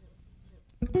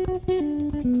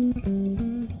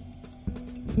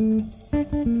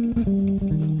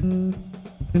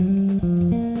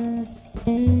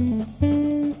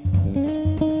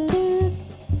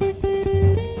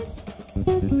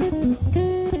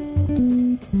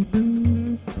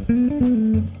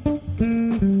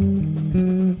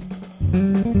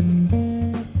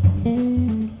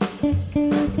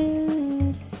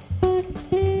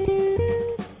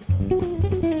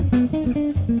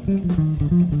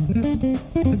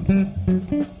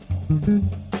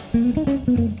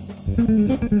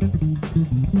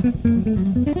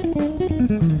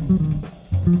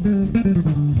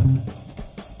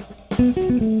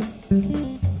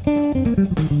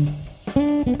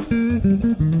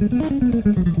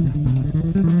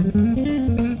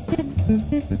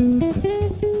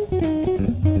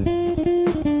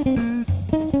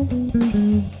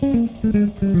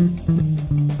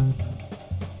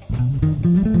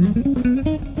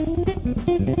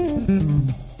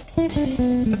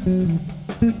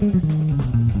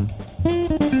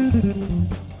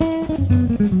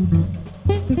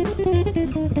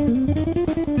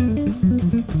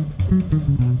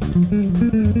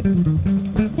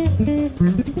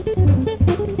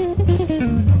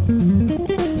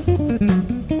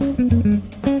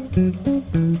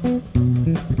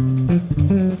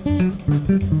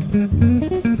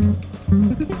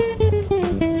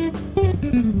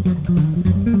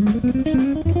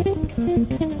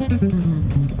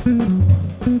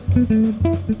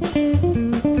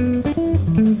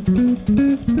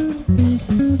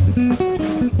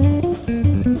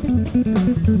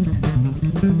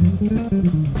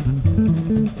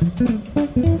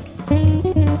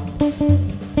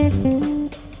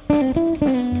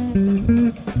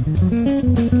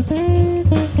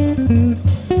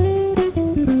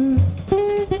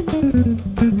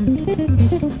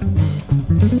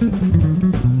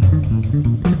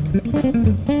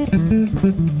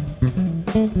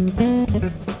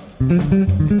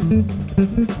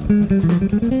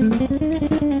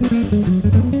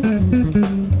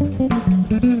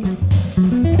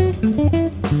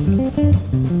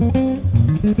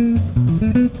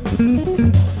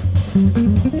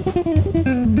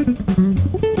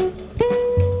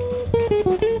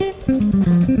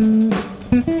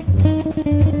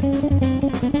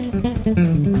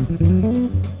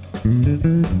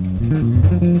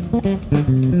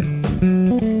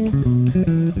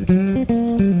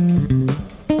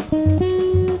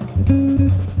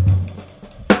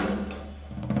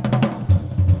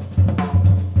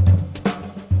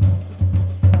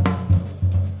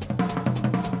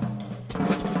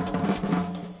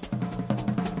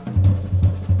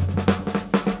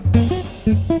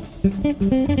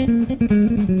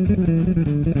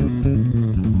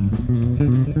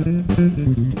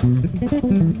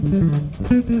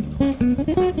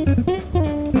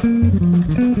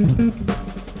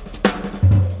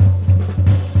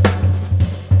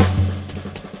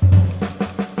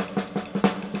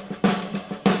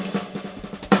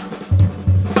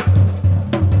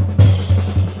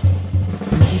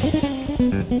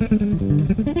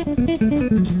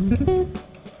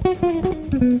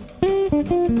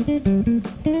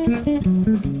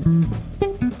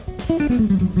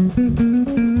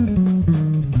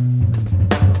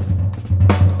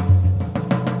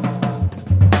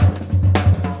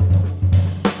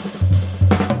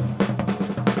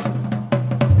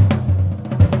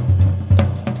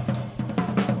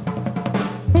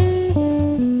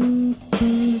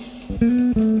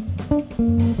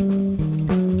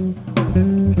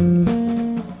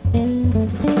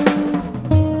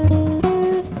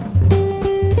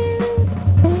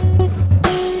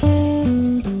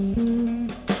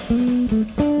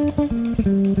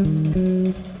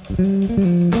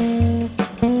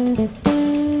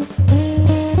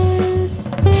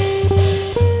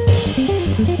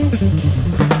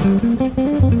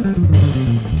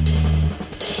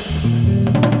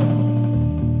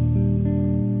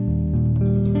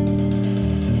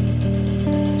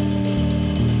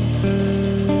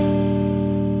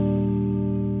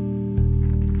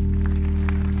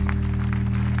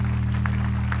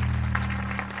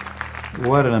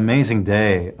 What an amazing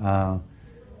day.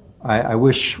 I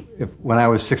wish when I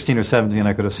was 16 or 17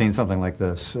 I could have seen something like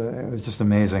this. It was just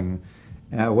amazing.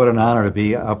 What an honor to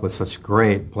be up with such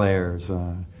great players.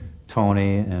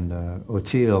 Tony and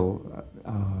Otile,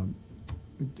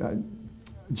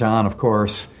 John, of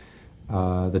course,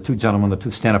 the two gentlemen, the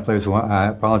two stand-up players who I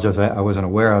apologize I wasn't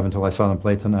aware of until I saw them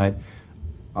play tonight.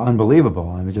 Unbelievable.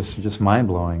 I mean, just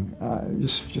mind-blowing.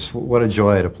 Just what a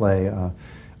joy to play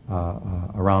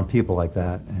around people like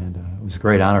that, and it was a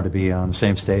great honor to be on the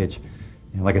same stage.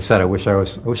 And like I said, I wish I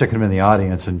could have been in the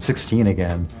audience in 16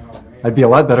 again. I'd be a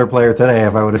lot better player today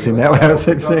if I would have seen that when I was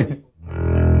 16.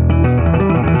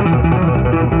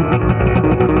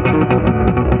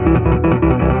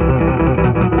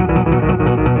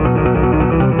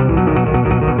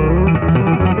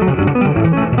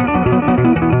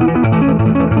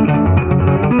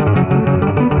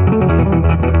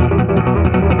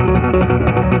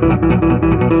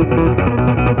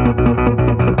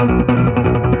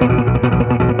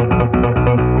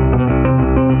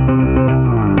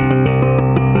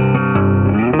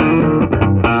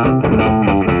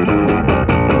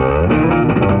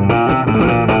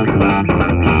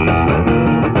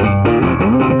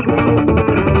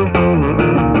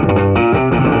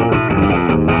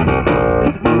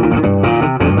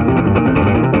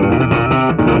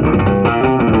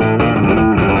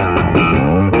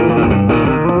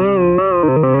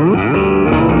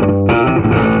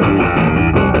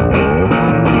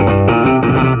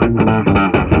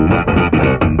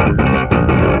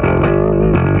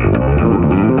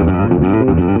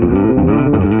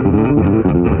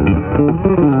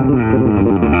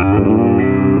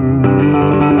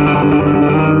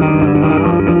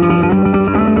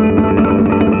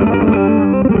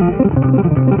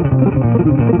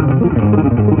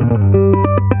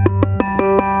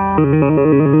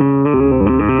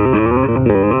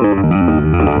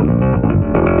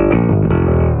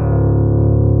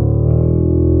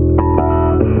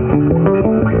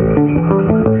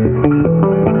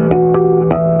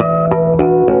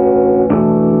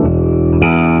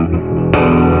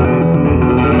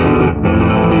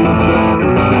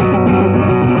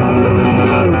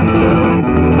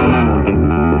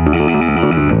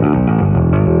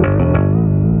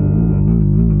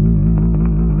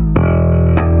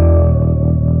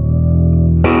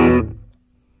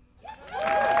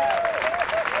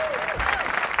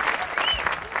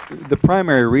 The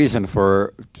primary reason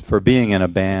for being in a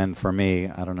band for me,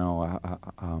 I don't know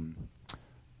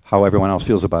how everyone else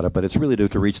feels about it, but it's really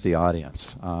to reach the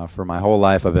audience. For my whole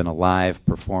life, I've been a live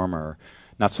performer,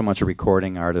 not so much a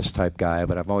recording artist type guy,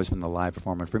 but I've always been the live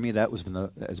performer. And for me, that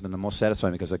has been the most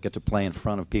satisfying because I get to play in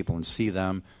front of people and see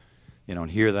them,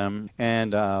 and hear them.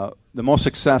 And the most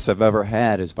success I've ever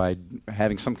had is by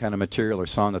having some kind of material or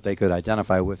song that they could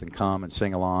identify with and come and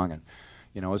sing along. And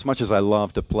as much as I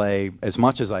love to play as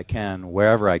much as I can,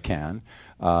 wherever I can,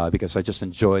 because I just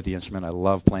enjoy the instrument. I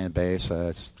love playing bass.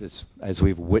 It's as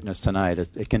we've witnessed tonight,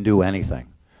 it can do anything.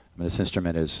 I mean, this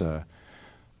instrument is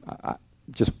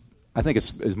I think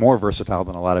it's more versatile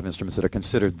than a lot of instruments that are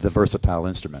considered the versatile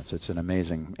instruments. It's an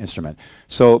amazing instrument.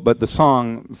 So, but the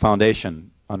song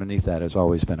foundation underneath that has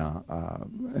always been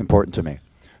important to me.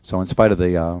 So in spite of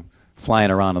the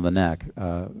flying around on the neck,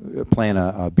 playing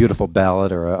a beautiful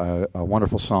ballad or a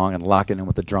wonderful song and locking in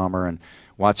with the drummer and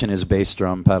watching his bass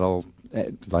drum pedal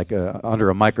like under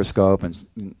a microscope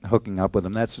and hooking up with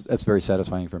him, that's very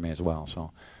satisfying for me as well.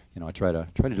 So, I try to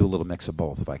do a little mix of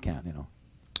both if I can,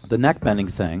 The neck bending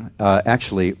thing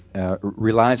actually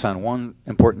relies on one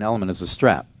important element is the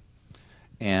strap.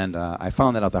 And I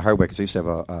found that out the hard way because I used to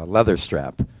have a leather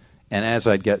strap. And as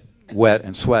I'd get wet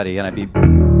and sweaty and I'd be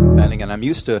bending, and I'm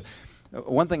used to...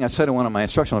 One thing I said in one of my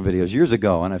instructional videos years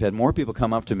ago, and I've had more people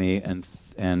come up to me and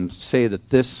say that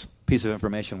this piece of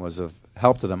information was of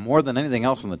help to them more than anything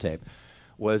else on the tape,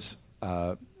 was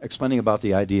explaining about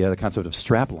the concept of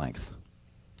strap length.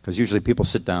 Because usually people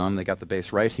sit down, they got the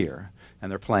bass right here, and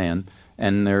they're playing,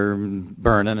 and they're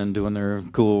burning and doing their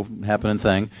cool happening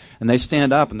thing, and they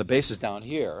stand up, and the bass is down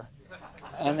here,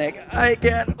 and I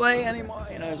can't play anymore.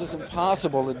 It's just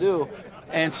impossible to do.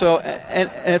 And so, and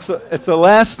it's the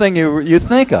last thing you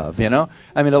think of, I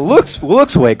mean, it looks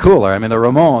way cooler. I mean, the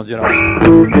Ramones,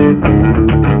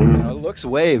 it looks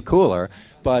way cooler.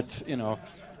 But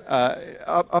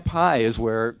Up high is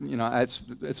where, you know,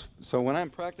 it's so when I'm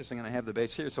practicing and I have the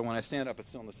bass here, so when I stand up, it's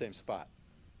still in the same spot.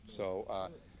 So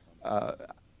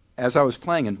as I was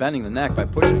playing and bending the neck by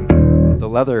pushing, the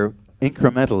leather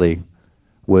incrementally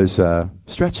was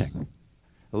stretching.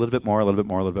 A little bit more, a little bit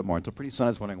more, a little bit more. Until pretty soon I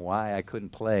was wondering why I couldn't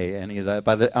play any of that.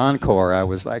 By the encore, I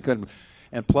couldn't.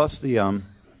 And plus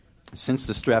since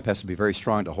the strap has to be very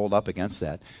strong to hold up against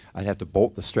that, I'd have to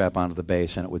bolt the strap onto the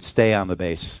bass, and it would stay on the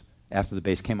bass after the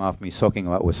bass came off me, soaking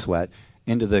wet with sweat,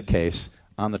 into the case,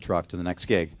 on the truck to the next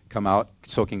gig. Come out,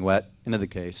 soaking wet, into the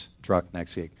case, truck,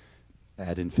 next gig.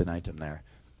 Ad infinitum there.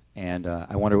 And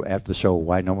I wonder after the show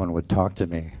why no one would talk to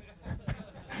me.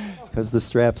 Because the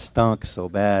strap stunk so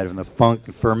bad, and the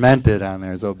funk fermented on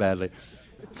there so badly.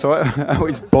 So I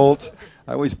always bolt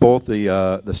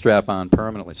the strap on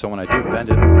permanently. So when I do bend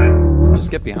it,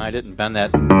 just get behind it and bend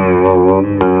that.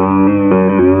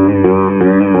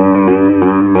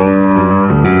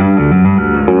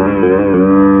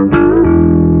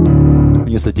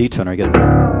 Use the D tuner, get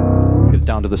it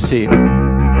down to the C.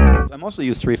 I mostly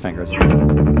use 3 fingers.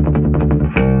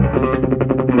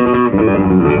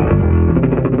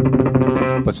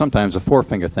 But sometimes a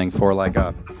 4-finger thing for like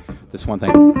this one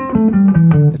thing.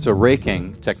 It's a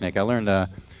raking technique. I learned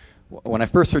when I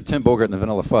first heard Tim Bogert and the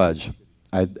Vanilla Fudge.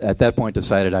 I at that point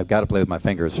decided I've got to play with my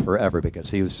fingers forever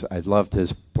because I loved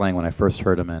his playing when I first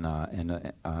heard him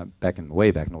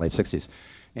way back in the late '60s.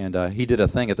 And he did a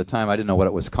thing at the time, I didn't know what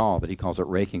it was called, but he calls it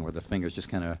raking, where the fingers just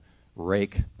kind of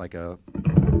rake like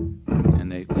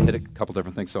and they hit a couple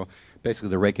different things. So basically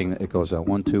the raking, it goes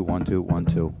 1, 2, 1, 2, 1,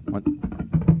 2, 1.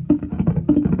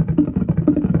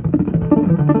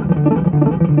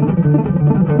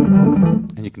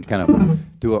 And you can kind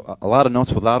of do a lot of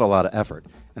notes without a lot of effort.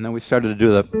 And then we started to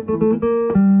do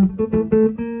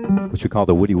which we call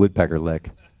the Woody Woodpecker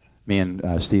lick. Me and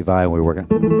Steve Vai, we were working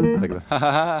like ha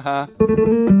ha ha ha.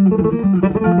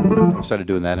 I started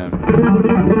doing that.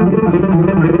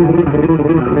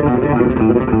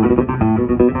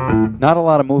 Not a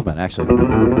lot of movement, actually.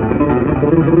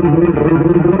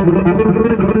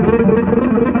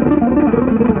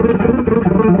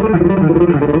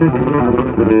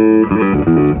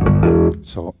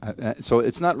 So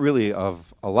it's not really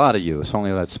of a lot of use,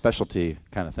 only that specialty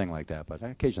kind of thing like that. But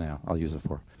occasionally I'll use it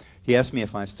for. He asked me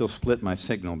if I still split my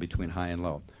signal between high and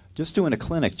low. Just doing a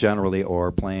clinic generally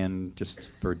or playing just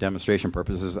for demonstration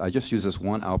purposes, I just use this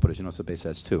one output. As you notice, the bass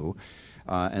has 2.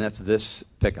 And that's this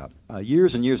pickup.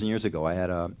 Years and years and years ago, I had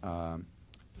a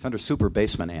Fender Super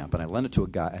Bassman amp, and I lent it to a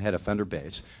guy. I had a Fender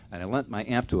bass, and I lent my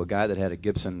amp to a guy that had a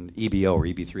Gibson EBO or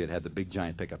EB3. It had the big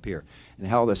giant pickup here. And it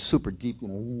had all this super deep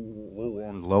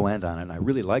low end on it, and I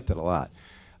really liked it a lot.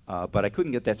 But I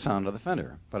couldn't get that sound out of the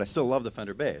Fender. But I still love the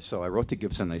Fender bass. So I wrote to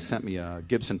Gibson. They sent me a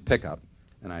Gibson pickup.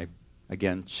 And I,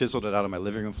 again, chiseled it out of my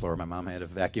living room floor. My mom had to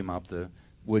vacuum up the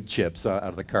wood chips out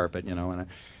of the carpet, you know.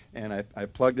 And I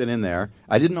plugged it in there.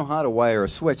 I didn't know how to wire a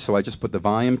switch, so I just put the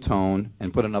volume, tone,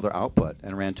 and put another output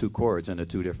and ran 2 chords into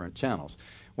 2 different channels.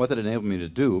 What that enabled me to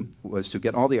do was to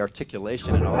get all the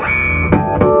articulation and all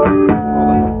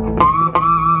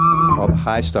the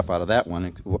high stuff out of that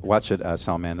one. Watch it,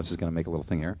 Salman. This is going to make a little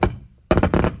thing here.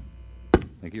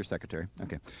 Thank you, your secretary.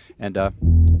 Okay, and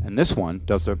this one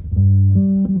does the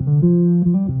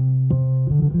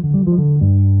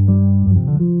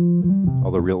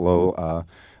all the real low.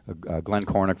 Glenn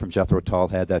Cornick from Jethro Tull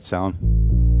had that sound.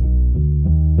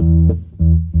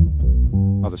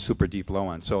 Oh, the super deep low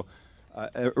end. So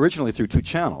originally through 2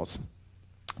 channels.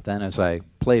 Then as I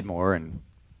played more and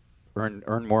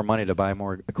earned more money to buy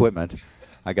more equipment,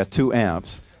 I got 2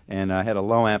 amps. And I had a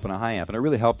low amp and a high amp. And it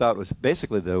really helped out. It was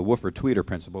basically the woofer-tweeter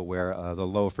principle, where the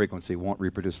low frequency won't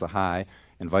reproduce the high,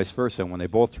 and vice versa. And when they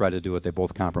both try to do it, they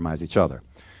both compromise each other.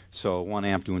 So one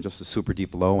amp doing just a super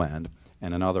deep low end,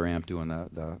 and another amp doing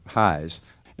the highs.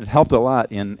 It helped a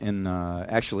lot in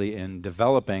actually in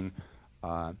developing,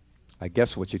 I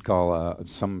guess what you'd call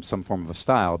some form of a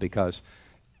style, because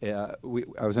I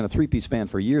was in a 3-piece band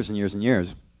for years and years and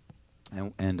years.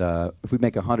 And if we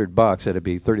make $100, it'd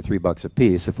be $33 a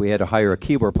piece. If we had to hire a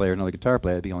keyboard player and another guitar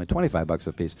player, it'd be only $25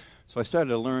 a piece. So I started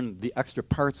to learn the extra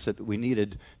parts that we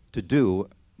needed to do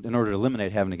in order to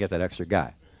eliminate having to get that extra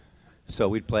guy. So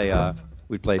we'd play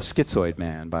Schizoid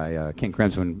Man by King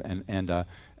Crimson, and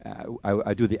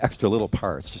I do the extra little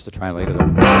parts just to try and later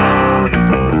them.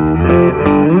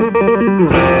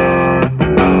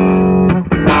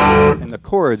 And the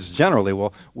chords generally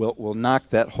will knock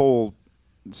that whole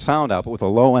sound out, but with a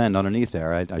low end underneath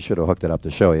there. I should have hooked it up to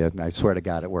show you. I swear to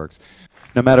God it works.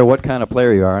 no matter what kind of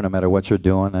player you are, no matter what you're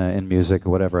doing in music or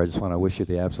whatever, I just want to wish you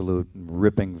the absolute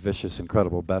ripping, vicious,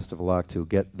 incredible best of luck to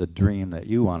get the dream that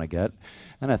you want to get.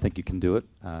 And I think you can do it.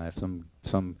 If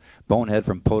some bonehead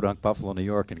from Podunk, Buffalo, New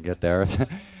York can get there,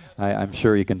 I'm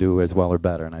sure you can do as well or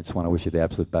better. And I just want to wish you the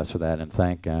absolute best for that. And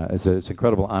it's an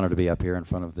incredible honor to be up here in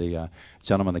front of the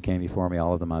gentlemen that came before me,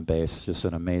 all of them on bass. Just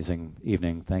an amazing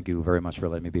evening. Thank you very much for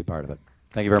letting me be part of it.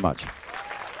 Thank you very much.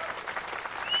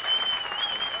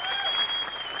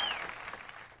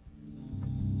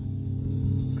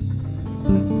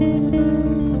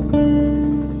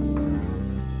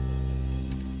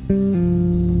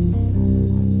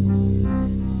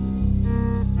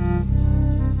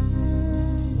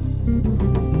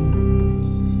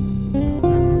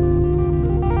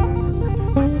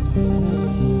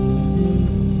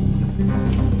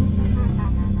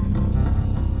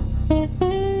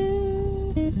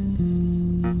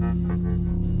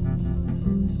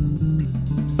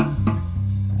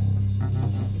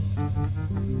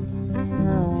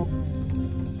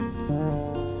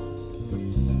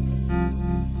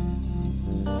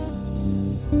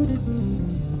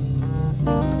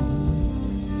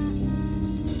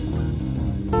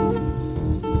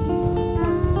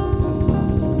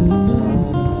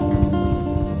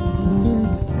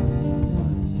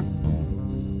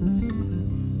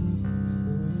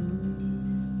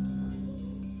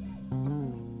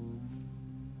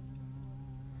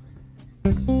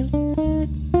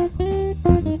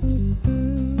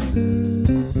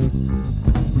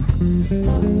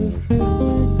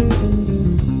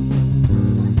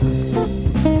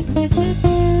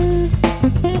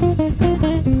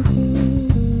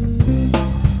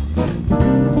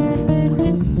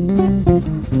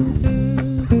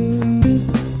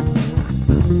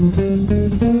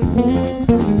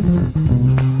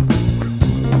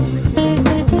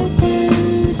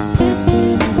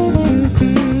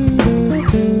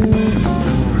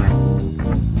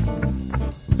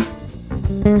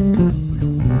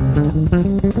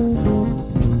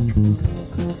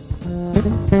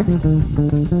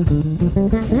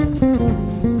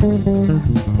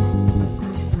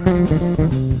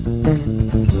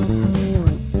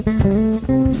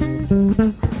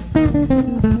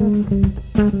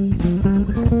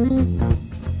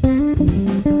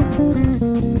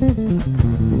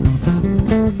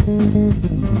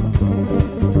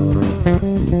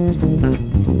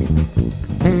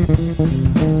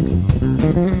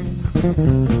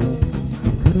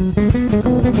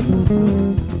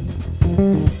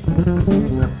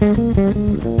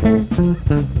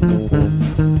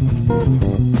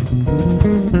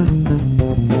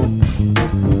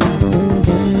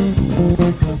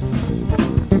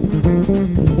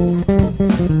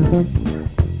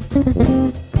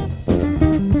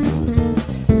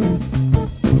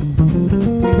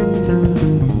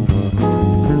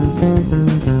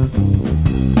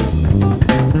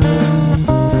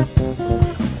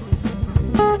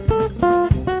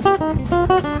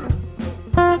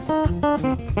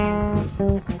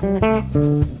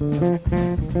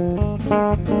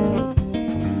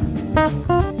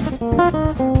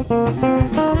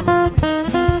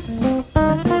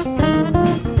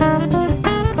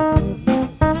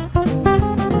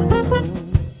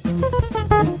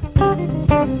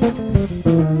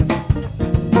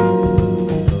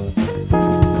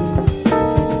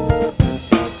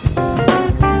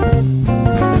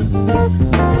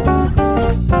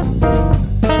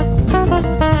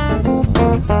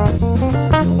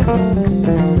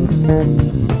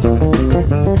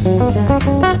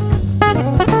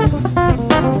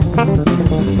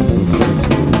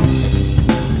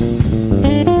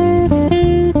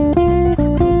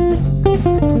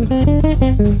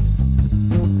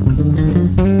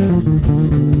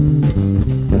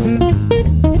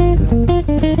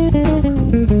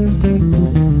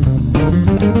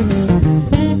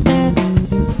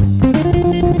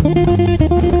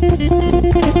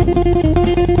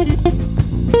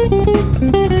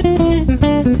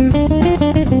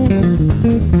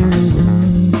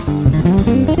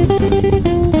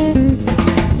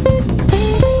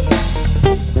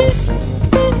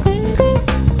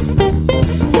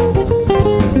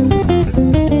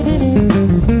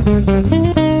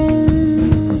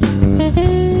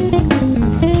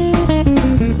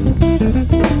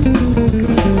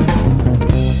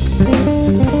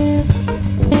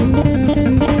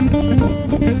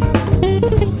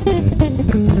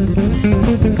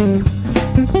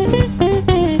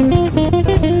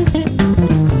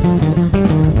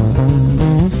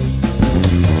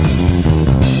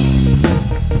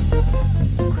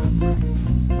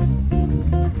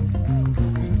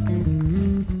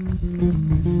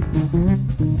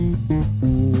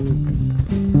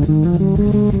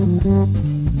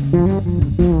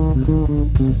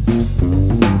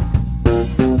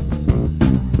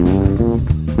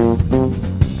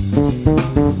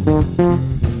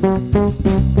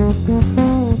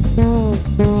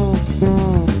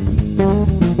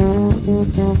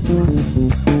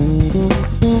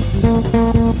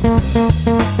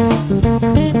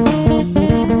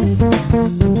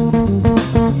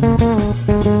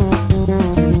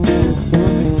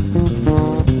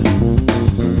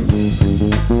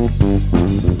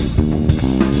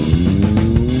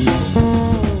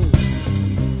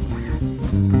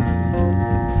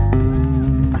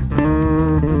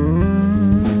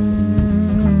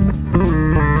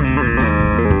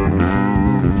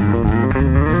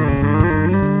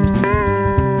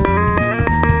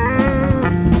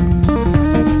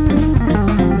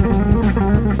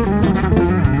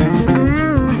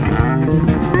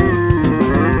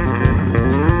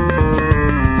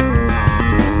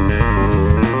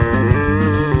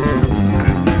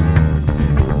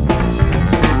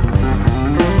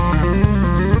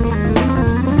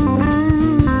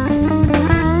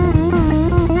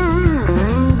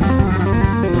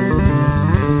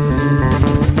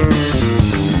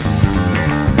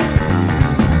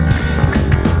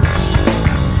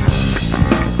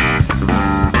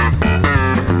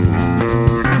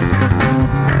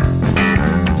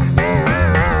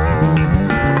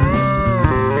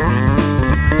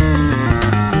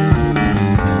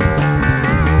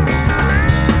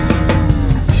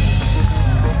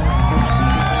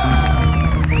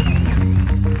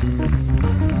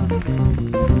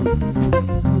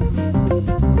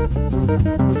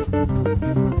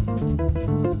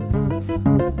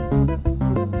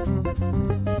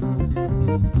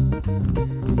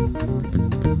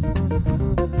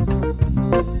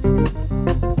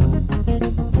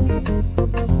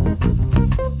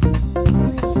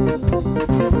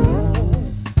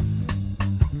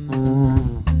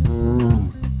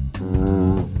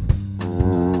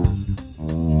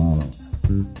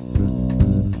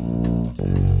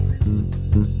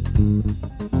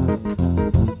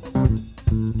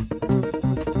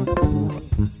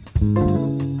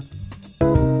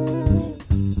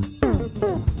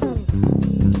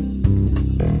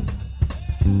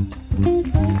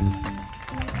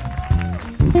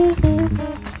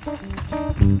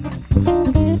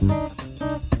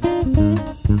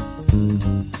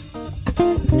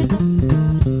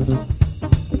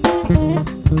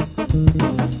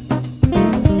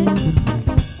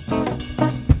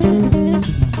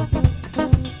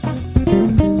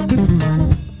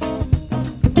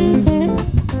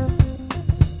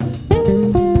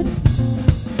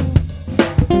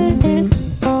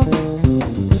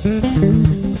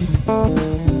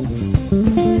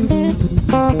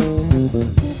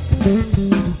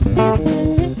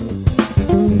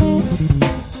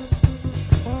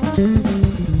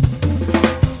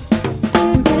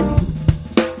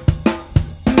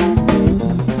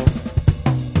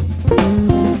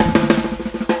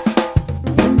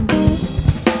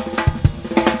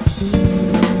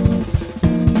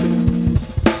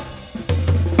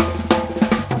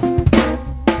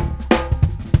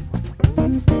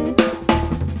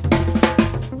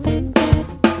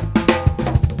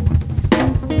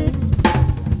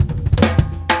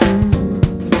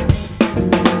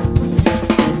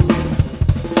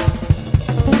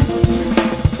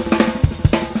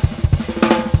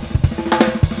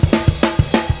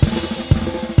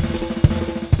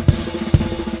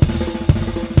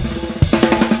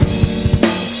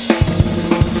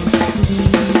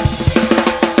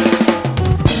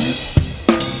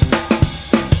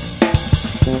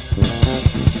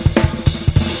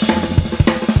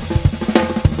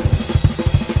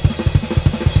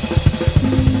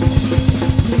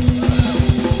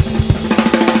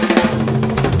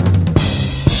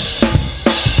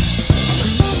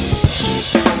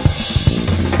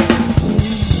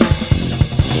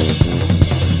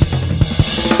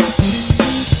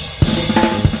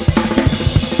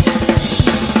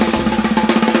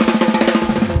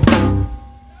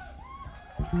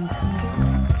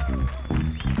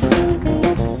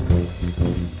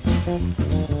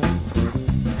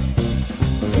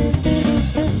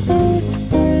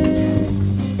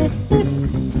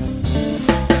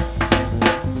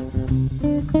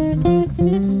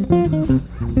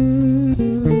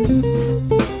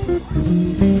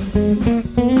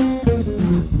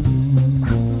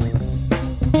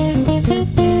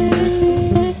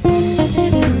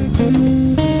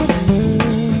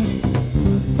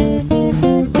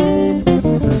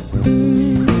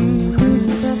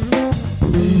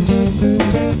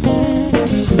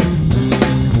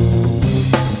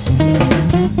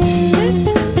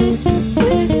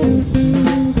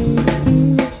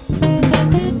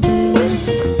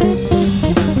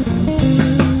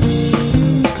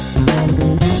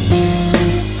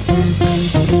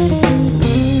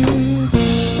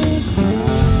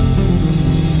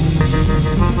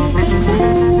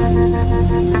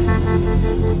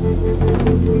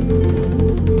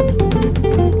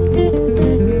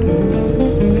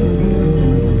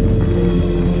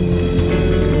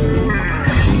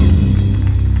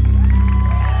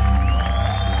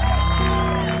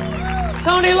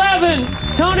 Tony Levin!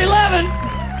 Tony Levin!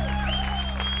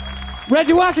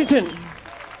 Reggie Washington.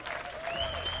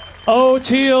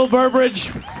 O'Teal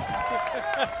Burbridge.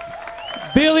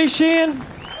 Billy Sheehan.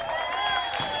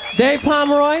 Dave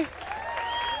Pomeroy.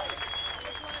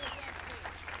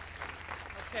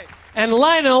 And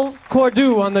Lionel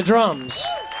Cordew on the drums.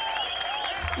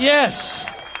 Yes.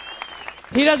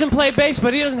 He doesn't play bass,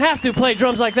 but he doesn't have to play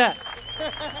drums like that.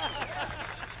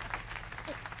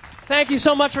 Thank you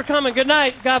so much for coming. Good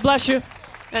night. God bless you.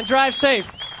 And drive safe.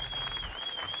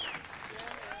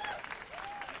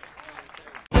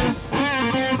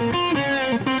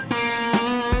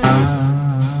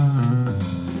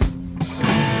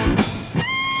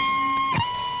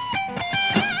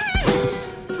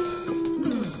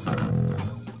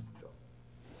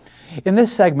 In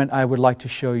this segment, I would like to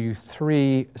show you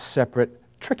 3 separate,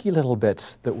 tricky little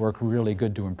bits that work really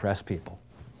good to impress people.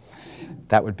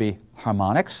 That would be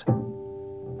harmonics,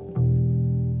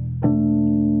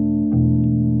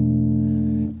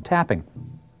 tapping,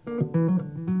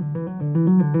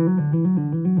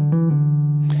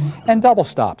 and double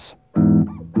stops.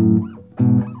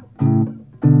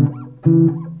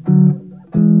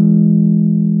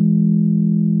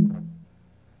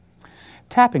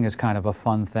 Tapping is kind of a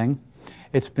fun thing.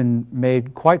 It's been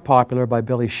made quite popular by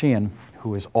Billy Sheehan,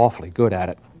 who is awfully good at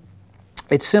it.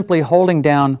 It's simply holding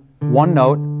down one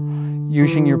note,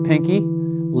 using your pinky,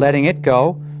 letting it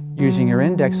go, using your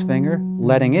index finger,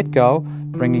 letting it go,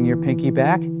 bringing your pinky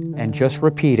back, and just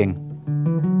repeating.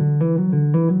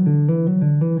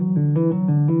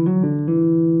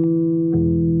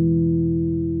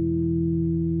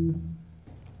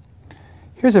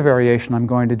 Here's a variation I'm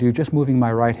going to do, just moving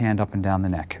my right hand up and down the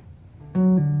neck.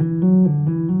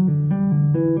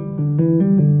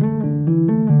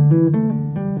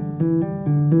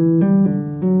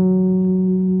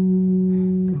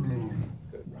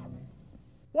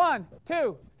 One,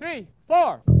 two, three,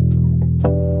 four.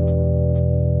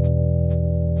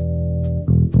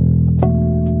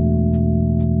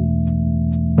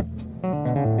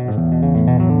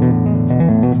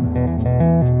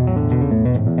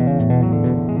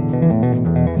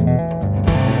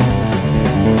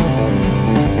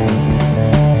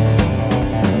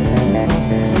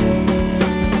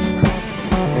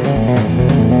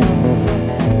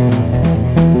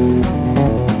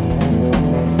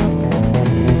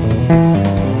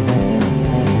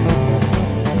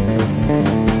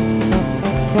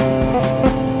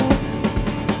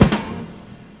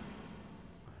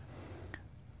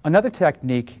 Another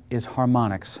technique is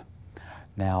harmonics.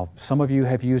 Now, some of you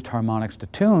have used harmonics to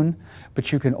tune,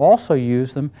 but you can also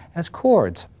use them as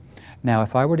chords. Now,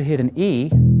 if I were to hit an E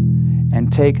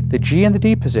and take the G and the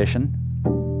D position,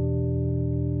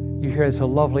 you hear it's a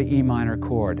lovely E minor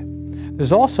chord.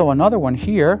 There's also another one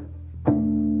here,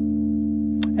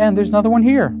 and there's another one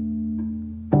here.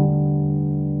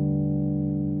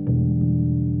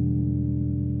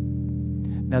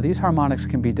 Now, these harmonics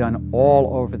can be done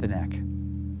all over the neck.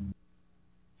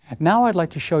 Now I'd like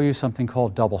to show you something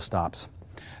called double stops.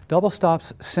 Double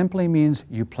stops simply means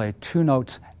you play two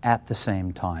notes at the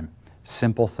same time.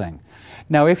 Simple thing.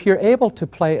 Now if you're able to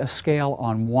play a scale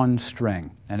on one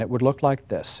string, and it would look like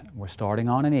this. We're starting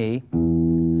on an E,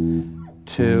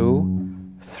 2,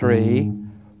 3,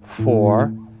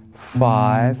 4,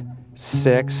 5,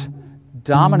 6,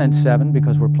 dominant 7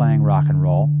 because we're playing rock and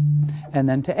roll, and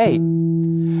then to 8.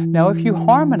 Now if you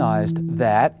harmonized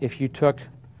that, if you took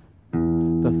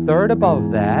the third above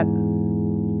that,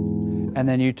 and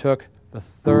then you took the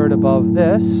third above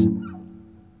this,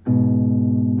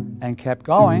 and kept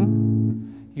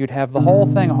going, you'd have the whole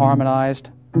thing harmonized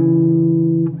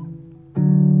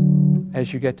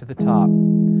as you get to the top.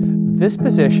 This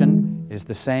position is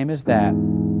the same as that,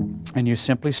 and you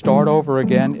simply start over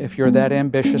again if you're that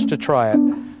ambitious to try it.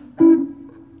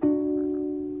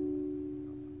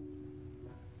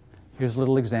 Here's a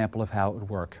little example of how it would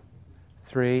work.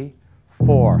 3,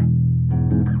 4.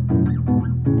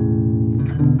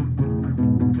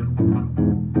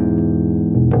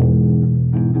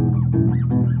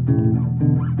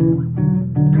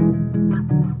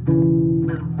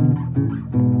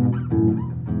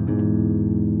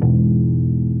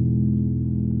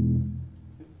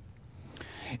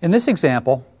 In this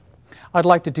example, I'd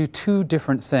like to do two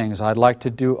different things. I'd like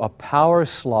to do a power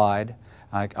slide.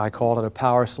 I call it a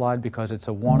power slide because it's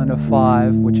a 1 and a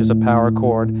 5, which is a power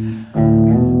chord,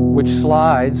 which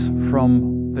slides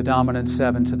from the dominant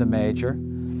 7 to the major.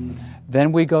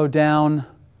 Then we go down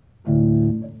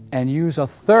and use a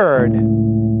third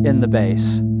in the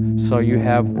bass. So you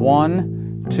have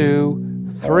 1, 2,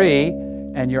 3,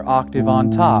 and your octave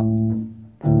on top.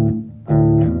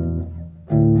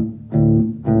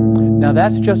 Now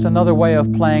that's just another way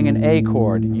of playing an A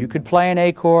chord. You could play an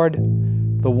A chord,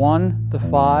 the 1, the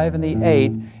 5, and the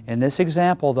 8. In this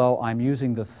example, though, I'm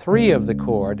using the 3 of the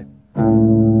chord,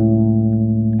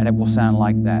 and it will sound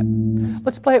like that.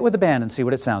 Let's play it with the band and see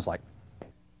what it sounds like.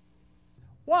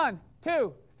 1,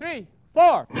 2, 3,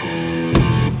 4.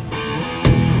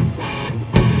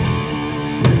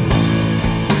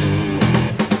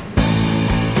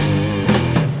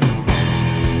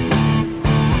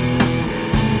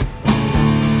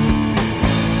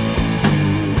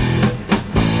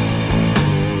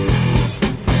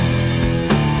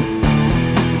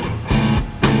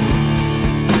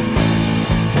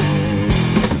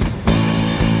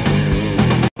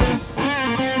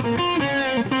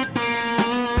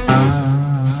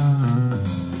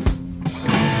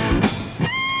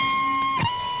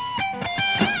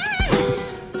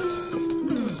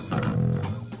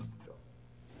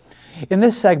 In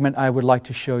this segment, I would like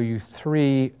to show you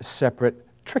 3 separate,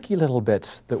 tricky little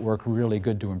bits that work really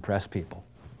good to impress people.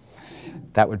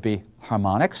 That would be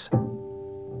harmonics,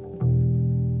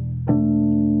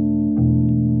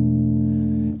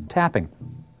 tapping,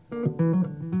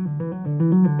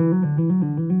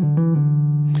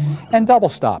 and double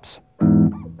stops.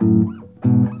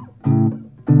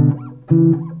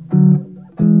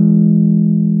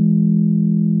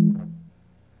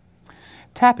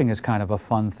 Tapping is kind of a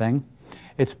fun thing.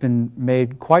 It's been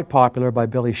made quite popular by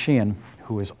Billy Sheehan,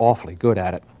 who is awfully good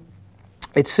at it.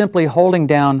 It's simply holding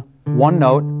down one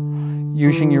note,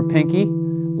 using your pinky,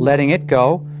 letting it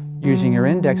go, using your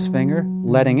index finger,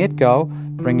 letting it go,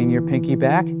 bringing your pinky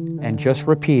back, and just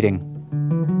repeating.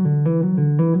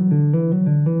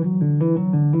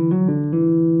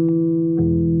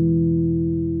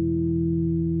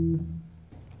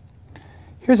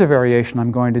 Here's a variation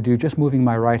I'm going to do, just moving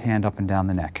my right hand up and down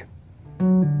the neck.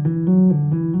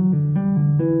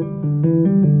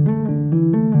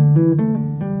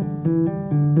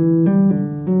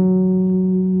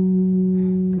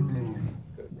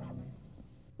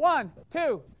 One,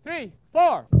 two, three,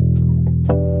 four.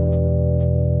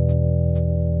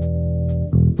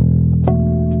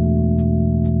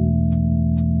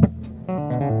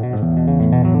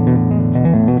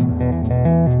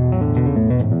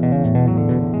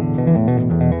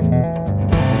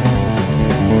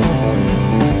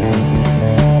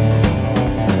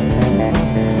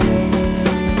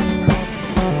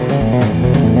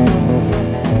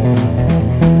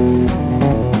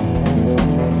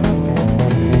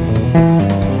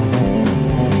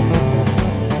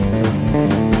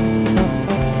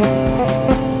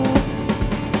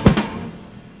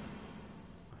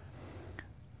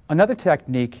 Another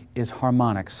technique is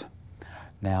harmonics.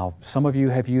 Now, some of you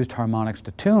have used harmonics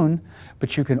to tune,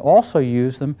 but you can also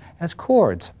use them as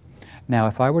chords. Now,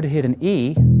 if I were to hit an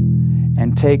E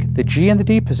and take the G and the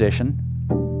D position,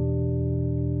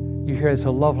 you hear it's a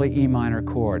lovely E minor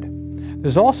chord.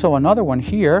 There's also another one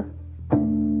here,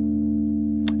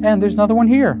 and there's another one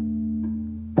here.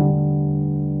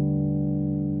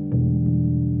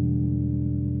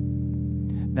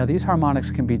 Now, these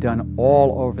harmonics can be done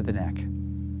all over the neck.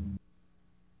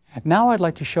 Now I'd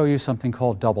like to show you something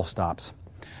called double stops.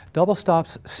 Double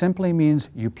stops simply means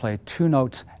you play two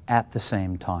notes at the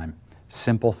same time.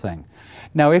 Simple thing.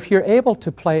 Now if you're able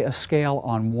to play a scale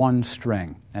on one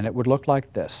string, and it would look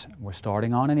like this. We're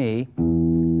starting on an E,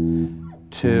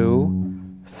 2,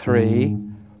 3,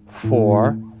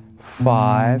 4,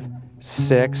 5,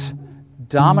 6,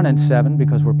 dominant 7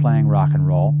 because we're playing rock and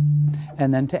roll,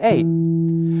 and then to 8.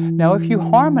 Now if you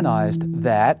harmonized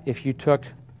that, if you took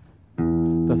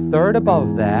the third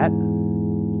above that,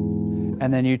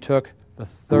 and then you took the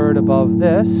third above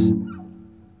this,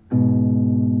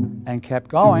 and kept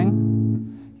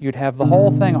going, you'd have the whole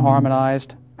thing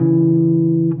harmonized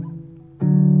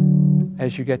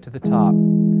as you get to the top.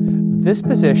 This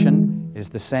position is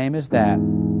the same as that,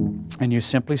 and you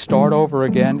simply start over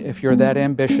again if you're that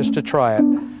ambitious to try it.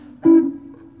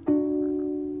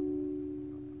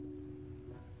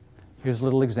 Here's a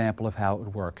little example of how it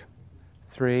would work.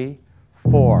 3,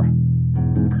 4.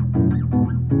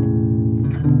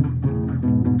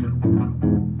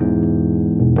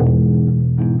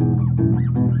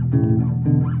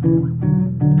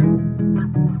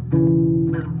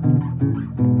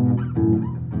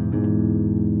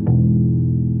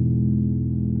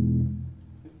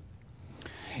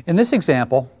 In this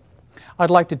example,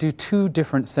 I'd like to do two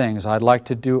different things. I'd like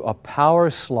to do a power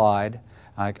slide.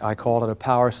 I call it a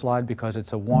power slide because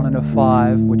it's a 1 and a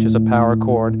 5, which is a power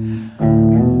chord,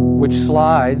 which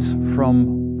slides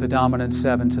from the dominant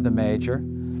 7 to the major.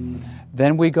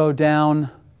 Then we go down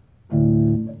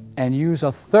and use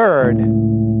a third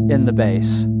in the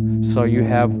bass. So you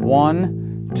have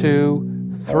 1,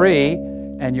 2, 3,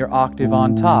 and your octave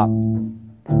on top.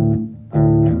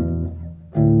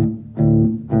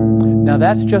 Now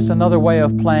that's just another way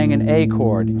of playing an A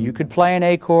chord. You could play an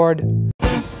A chord.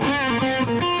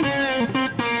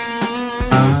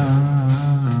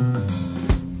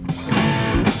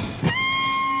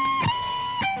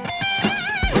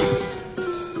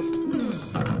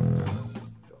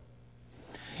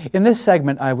 In this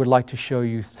segment, I would like to show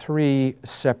you 3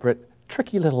 separate,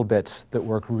 tricky little bits that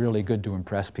work really good to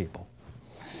impress people.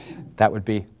 That would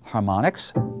be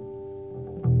harmonics,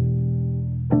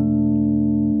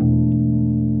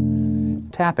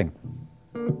 tapping,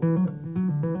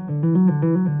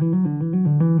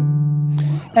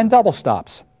 and double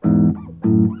stops.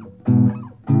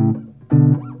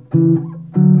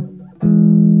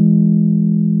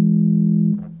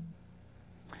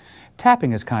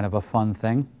 Tapping is kind of a fun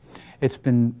thing. It's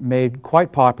been made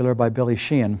quite popular by Billy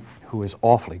Sheehan, who is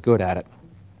awfully good at it.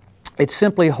 It's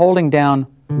simply holding down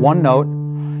one note,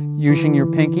 using your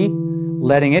pinky,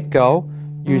 letting it go,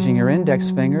 using your index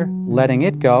finger, letting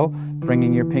it go,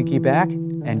 bringing your pinky back,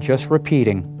 and just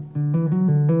repeating.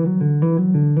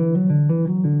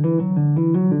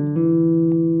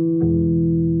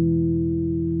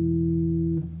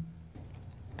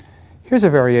 Here's a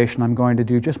variation I'm going to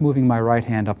do, just moving my right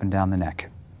hand up and down the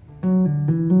neck.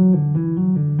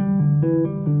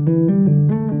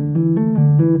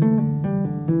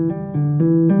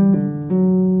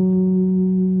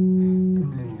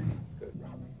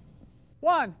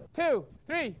 One, two,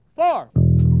 three, four.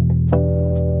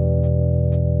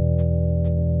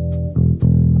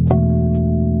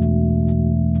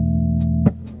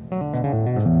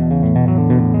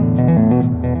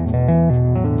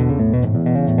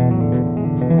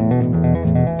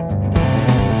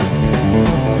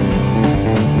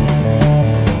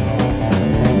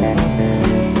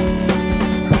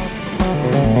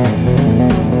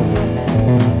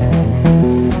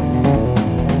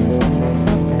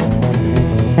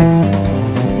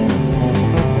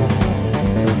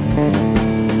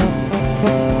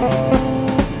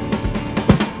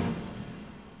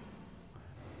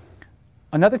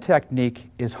 Another technique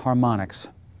is harmonics.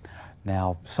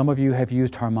 Now, some of you have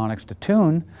used harmonics to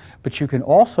tune, but you can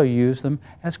also use them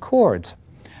as chords.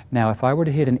 Now, if I were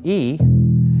to hit an E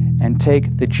and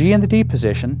take the G and the D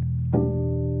position,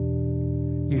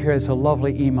 you hear it's a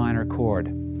lovely E minor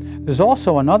chord. There's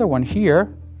also another one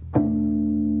here,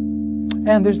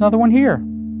 and there's another one here.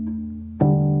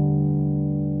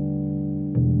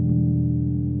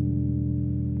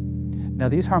 Now,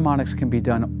 these harmonics can be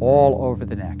done all over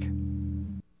the neck.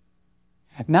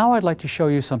 Now I'd like to show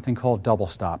you something called double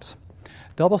stops.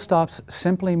 Double stops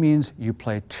simply means you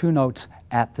play two notes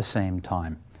at the same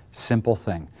time. Simple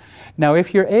thing. Now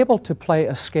if you're able to play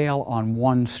a scale on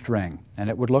one string, and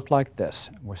it would look like this.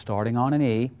 We're starting on an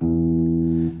E,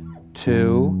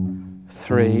 2,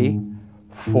 3,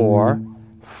 4,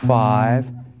 5,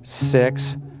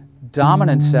 6,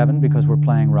 dominant 7 because we're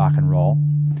playing rock and roll,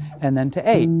 and then to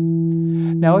 8.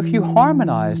 Now if you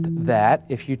harmonized that,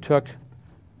 if you took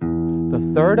the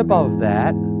third above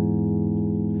that,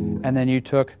 and then you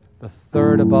took the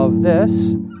third above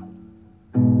this,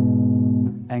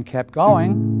 and kept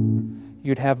going,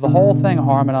 you'd have the whole thing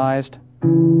harmonized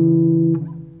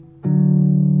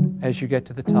as you get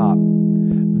to the top.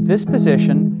 This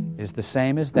position is the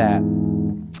same as that,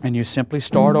 and you simply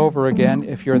start over again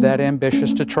if you're that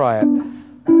ambitious to try it.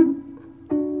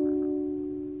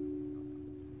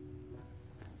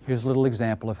 Here's a little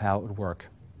example of how it would work.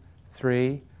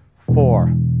 3,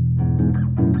 4.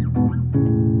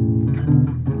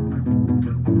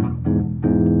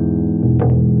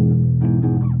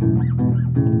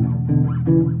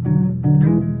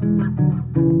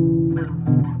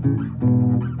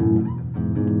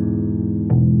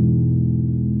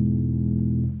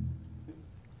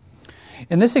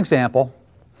 In this example,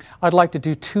 I'd like to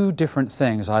do two different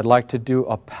things. I'd like to do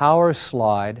a power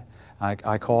slide.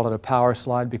 I call it a power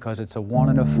slide because it's a 1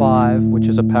 and a 5, which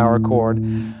is a power chord,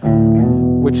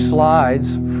 which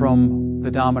slides from the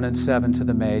dominant 7 to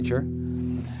the major.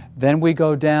 Then we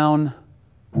go down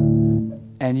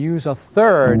and use a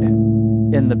third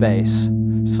in the bass.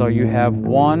 So you have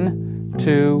 1,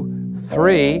 2,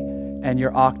 3, and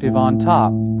your octave on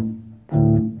top.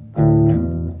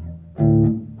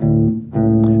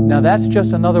 Now that's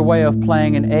just another way of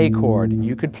playing an A chord.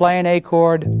 You could play an A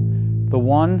chord, the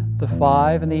 1, the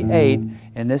 5, and the 8.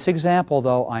 In this example,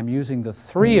 though, I'm using the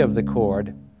 3 of the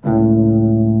chord,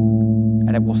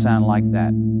 and it will sound like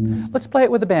that. Let's play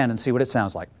it with the band and see what it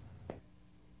sounds like.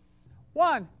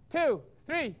 1, 2,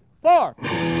 3, 4.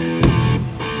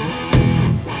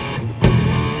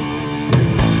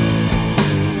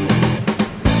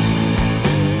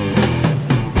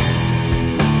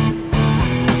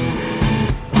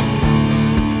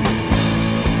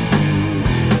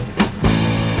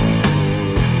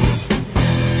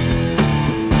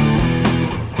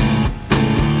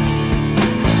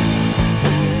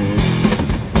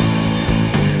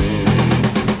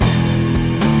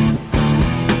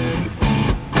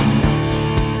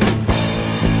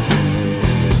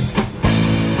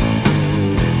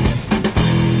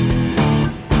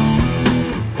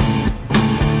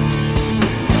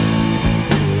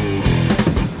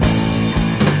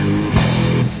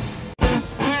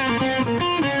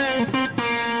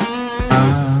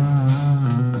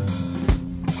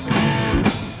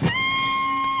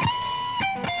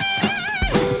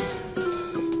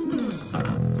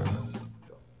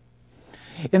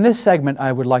 In this segment,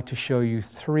 I would like to show you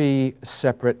 3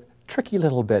 separate, tricky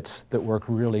little bits that work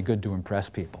really good to impress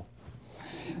people.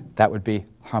 That would be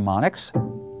harmonics,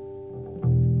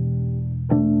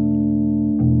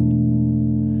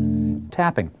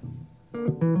 tapping,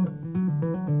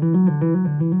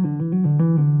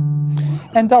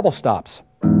 and double stops.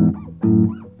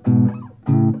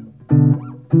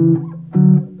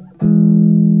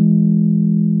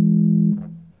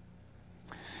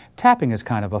 Tapping is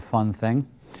kind of a fun thing.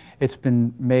 It's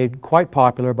been made quite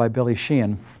popular by Billy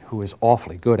Sheehan, who is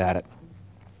awfully good at it.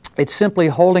 It's simply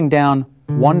holding down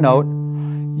one note,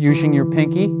 using your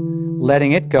pinky,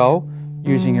 letting it go,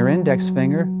 using your index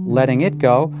finger, letting it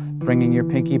go, bringing your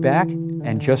pinky back,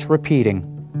 and just repeating.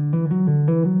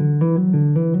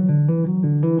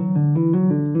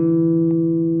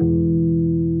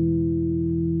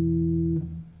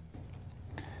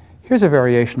 Here's a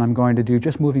variation I'm going to do,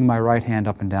 just moving my right hand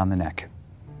up and down the neck.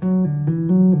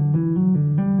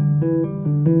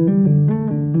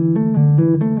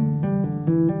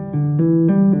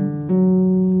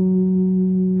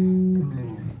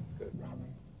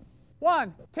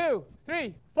 One, two,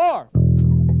 three, four.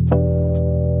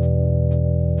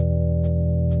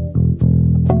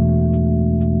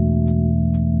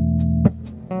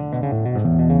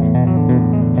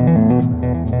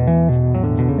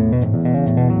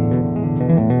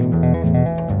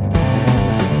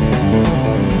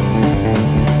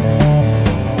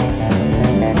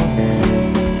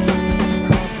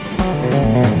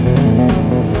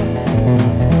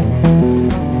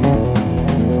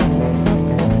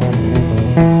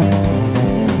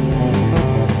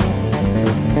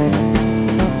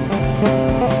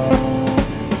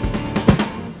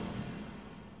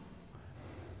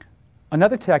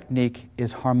 Another technique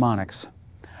is harmonics.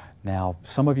 Now,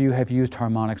 some of you have used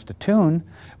harmonics to tune,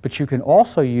 but you can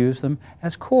also use them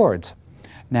as chords.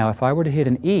 Now, if I were to hit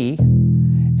an E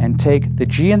and take the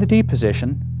G and the D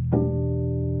position,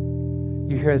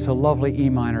 you hear it's a lovely E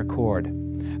minor chord.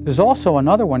 There's also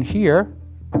another one here,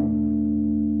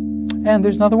 and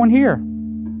there's another one here.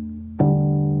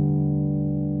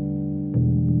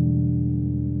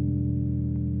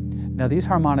 Now, these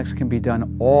harmonics can be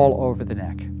done all over the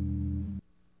neck.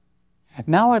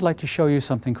 Now I'd like to show you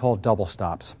something called double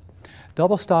stops.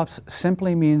 Double stops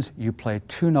simply means you play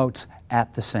two notes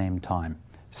at the same time.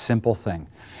 Simple thing.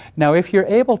 Now if you're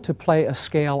able to play a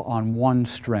scale on one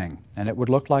string, and it would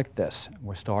look like this.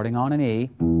 We're starting on an E,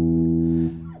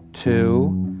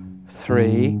 2,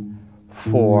 3,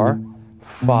 4,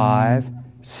 5,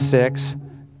 6,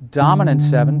 dominant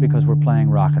 7 because we're playing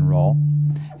rock and roll,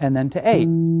 and then to 8.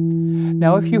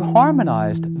 Now if you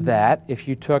harmonized that, if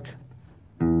you took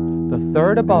the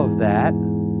third above that,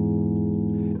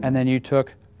 and then you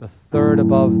took the third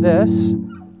above this,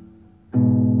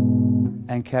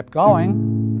 and kept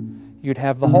going, you'd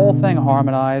have the whole thing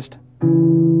harmonized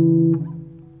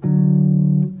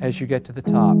as you get to the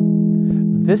top.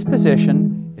 This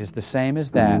position is the same as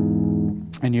that,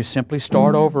 and you simply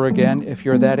start over again if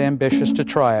you're that ambitious to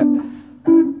try it.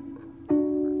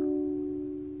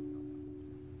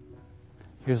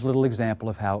 Here's a little example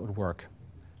of how it would work.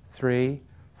 3,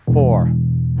 4.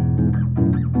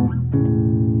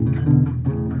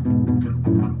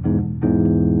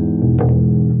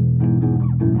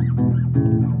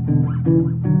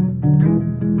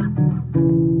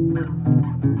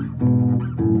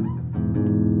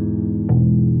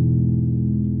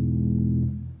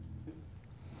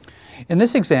 In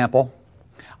this example,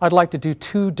 I'd like to do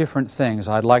two different things.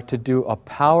 I'd like to do a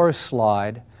power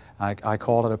slide. I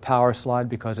call it a power slide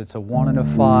because it's a 1 and a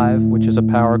 5, which is a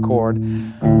power chord,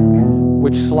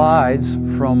 which slides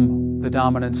from the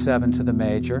dominant 7 to the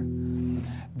major.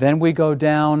 Then we go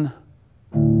down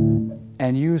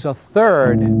and use a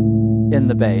third in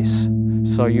the bass.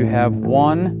 So you have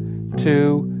 1,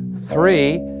 2,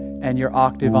 3, and your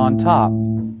octave on top.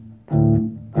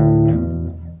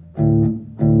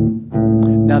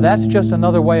 Now that's just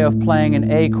another way of playing an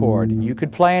A chord. You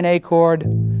could play an A chord,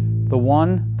 the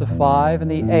 1, the 5, and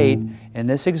the 8. In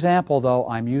this example, though,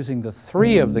 I'm using the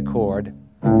 3 of the chord,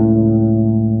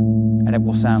 and it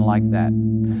will sound like that.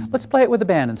 Let's play it with the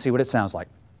band and see what it sounds like.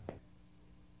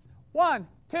 1,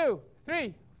 2,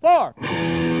 3,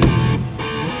 4.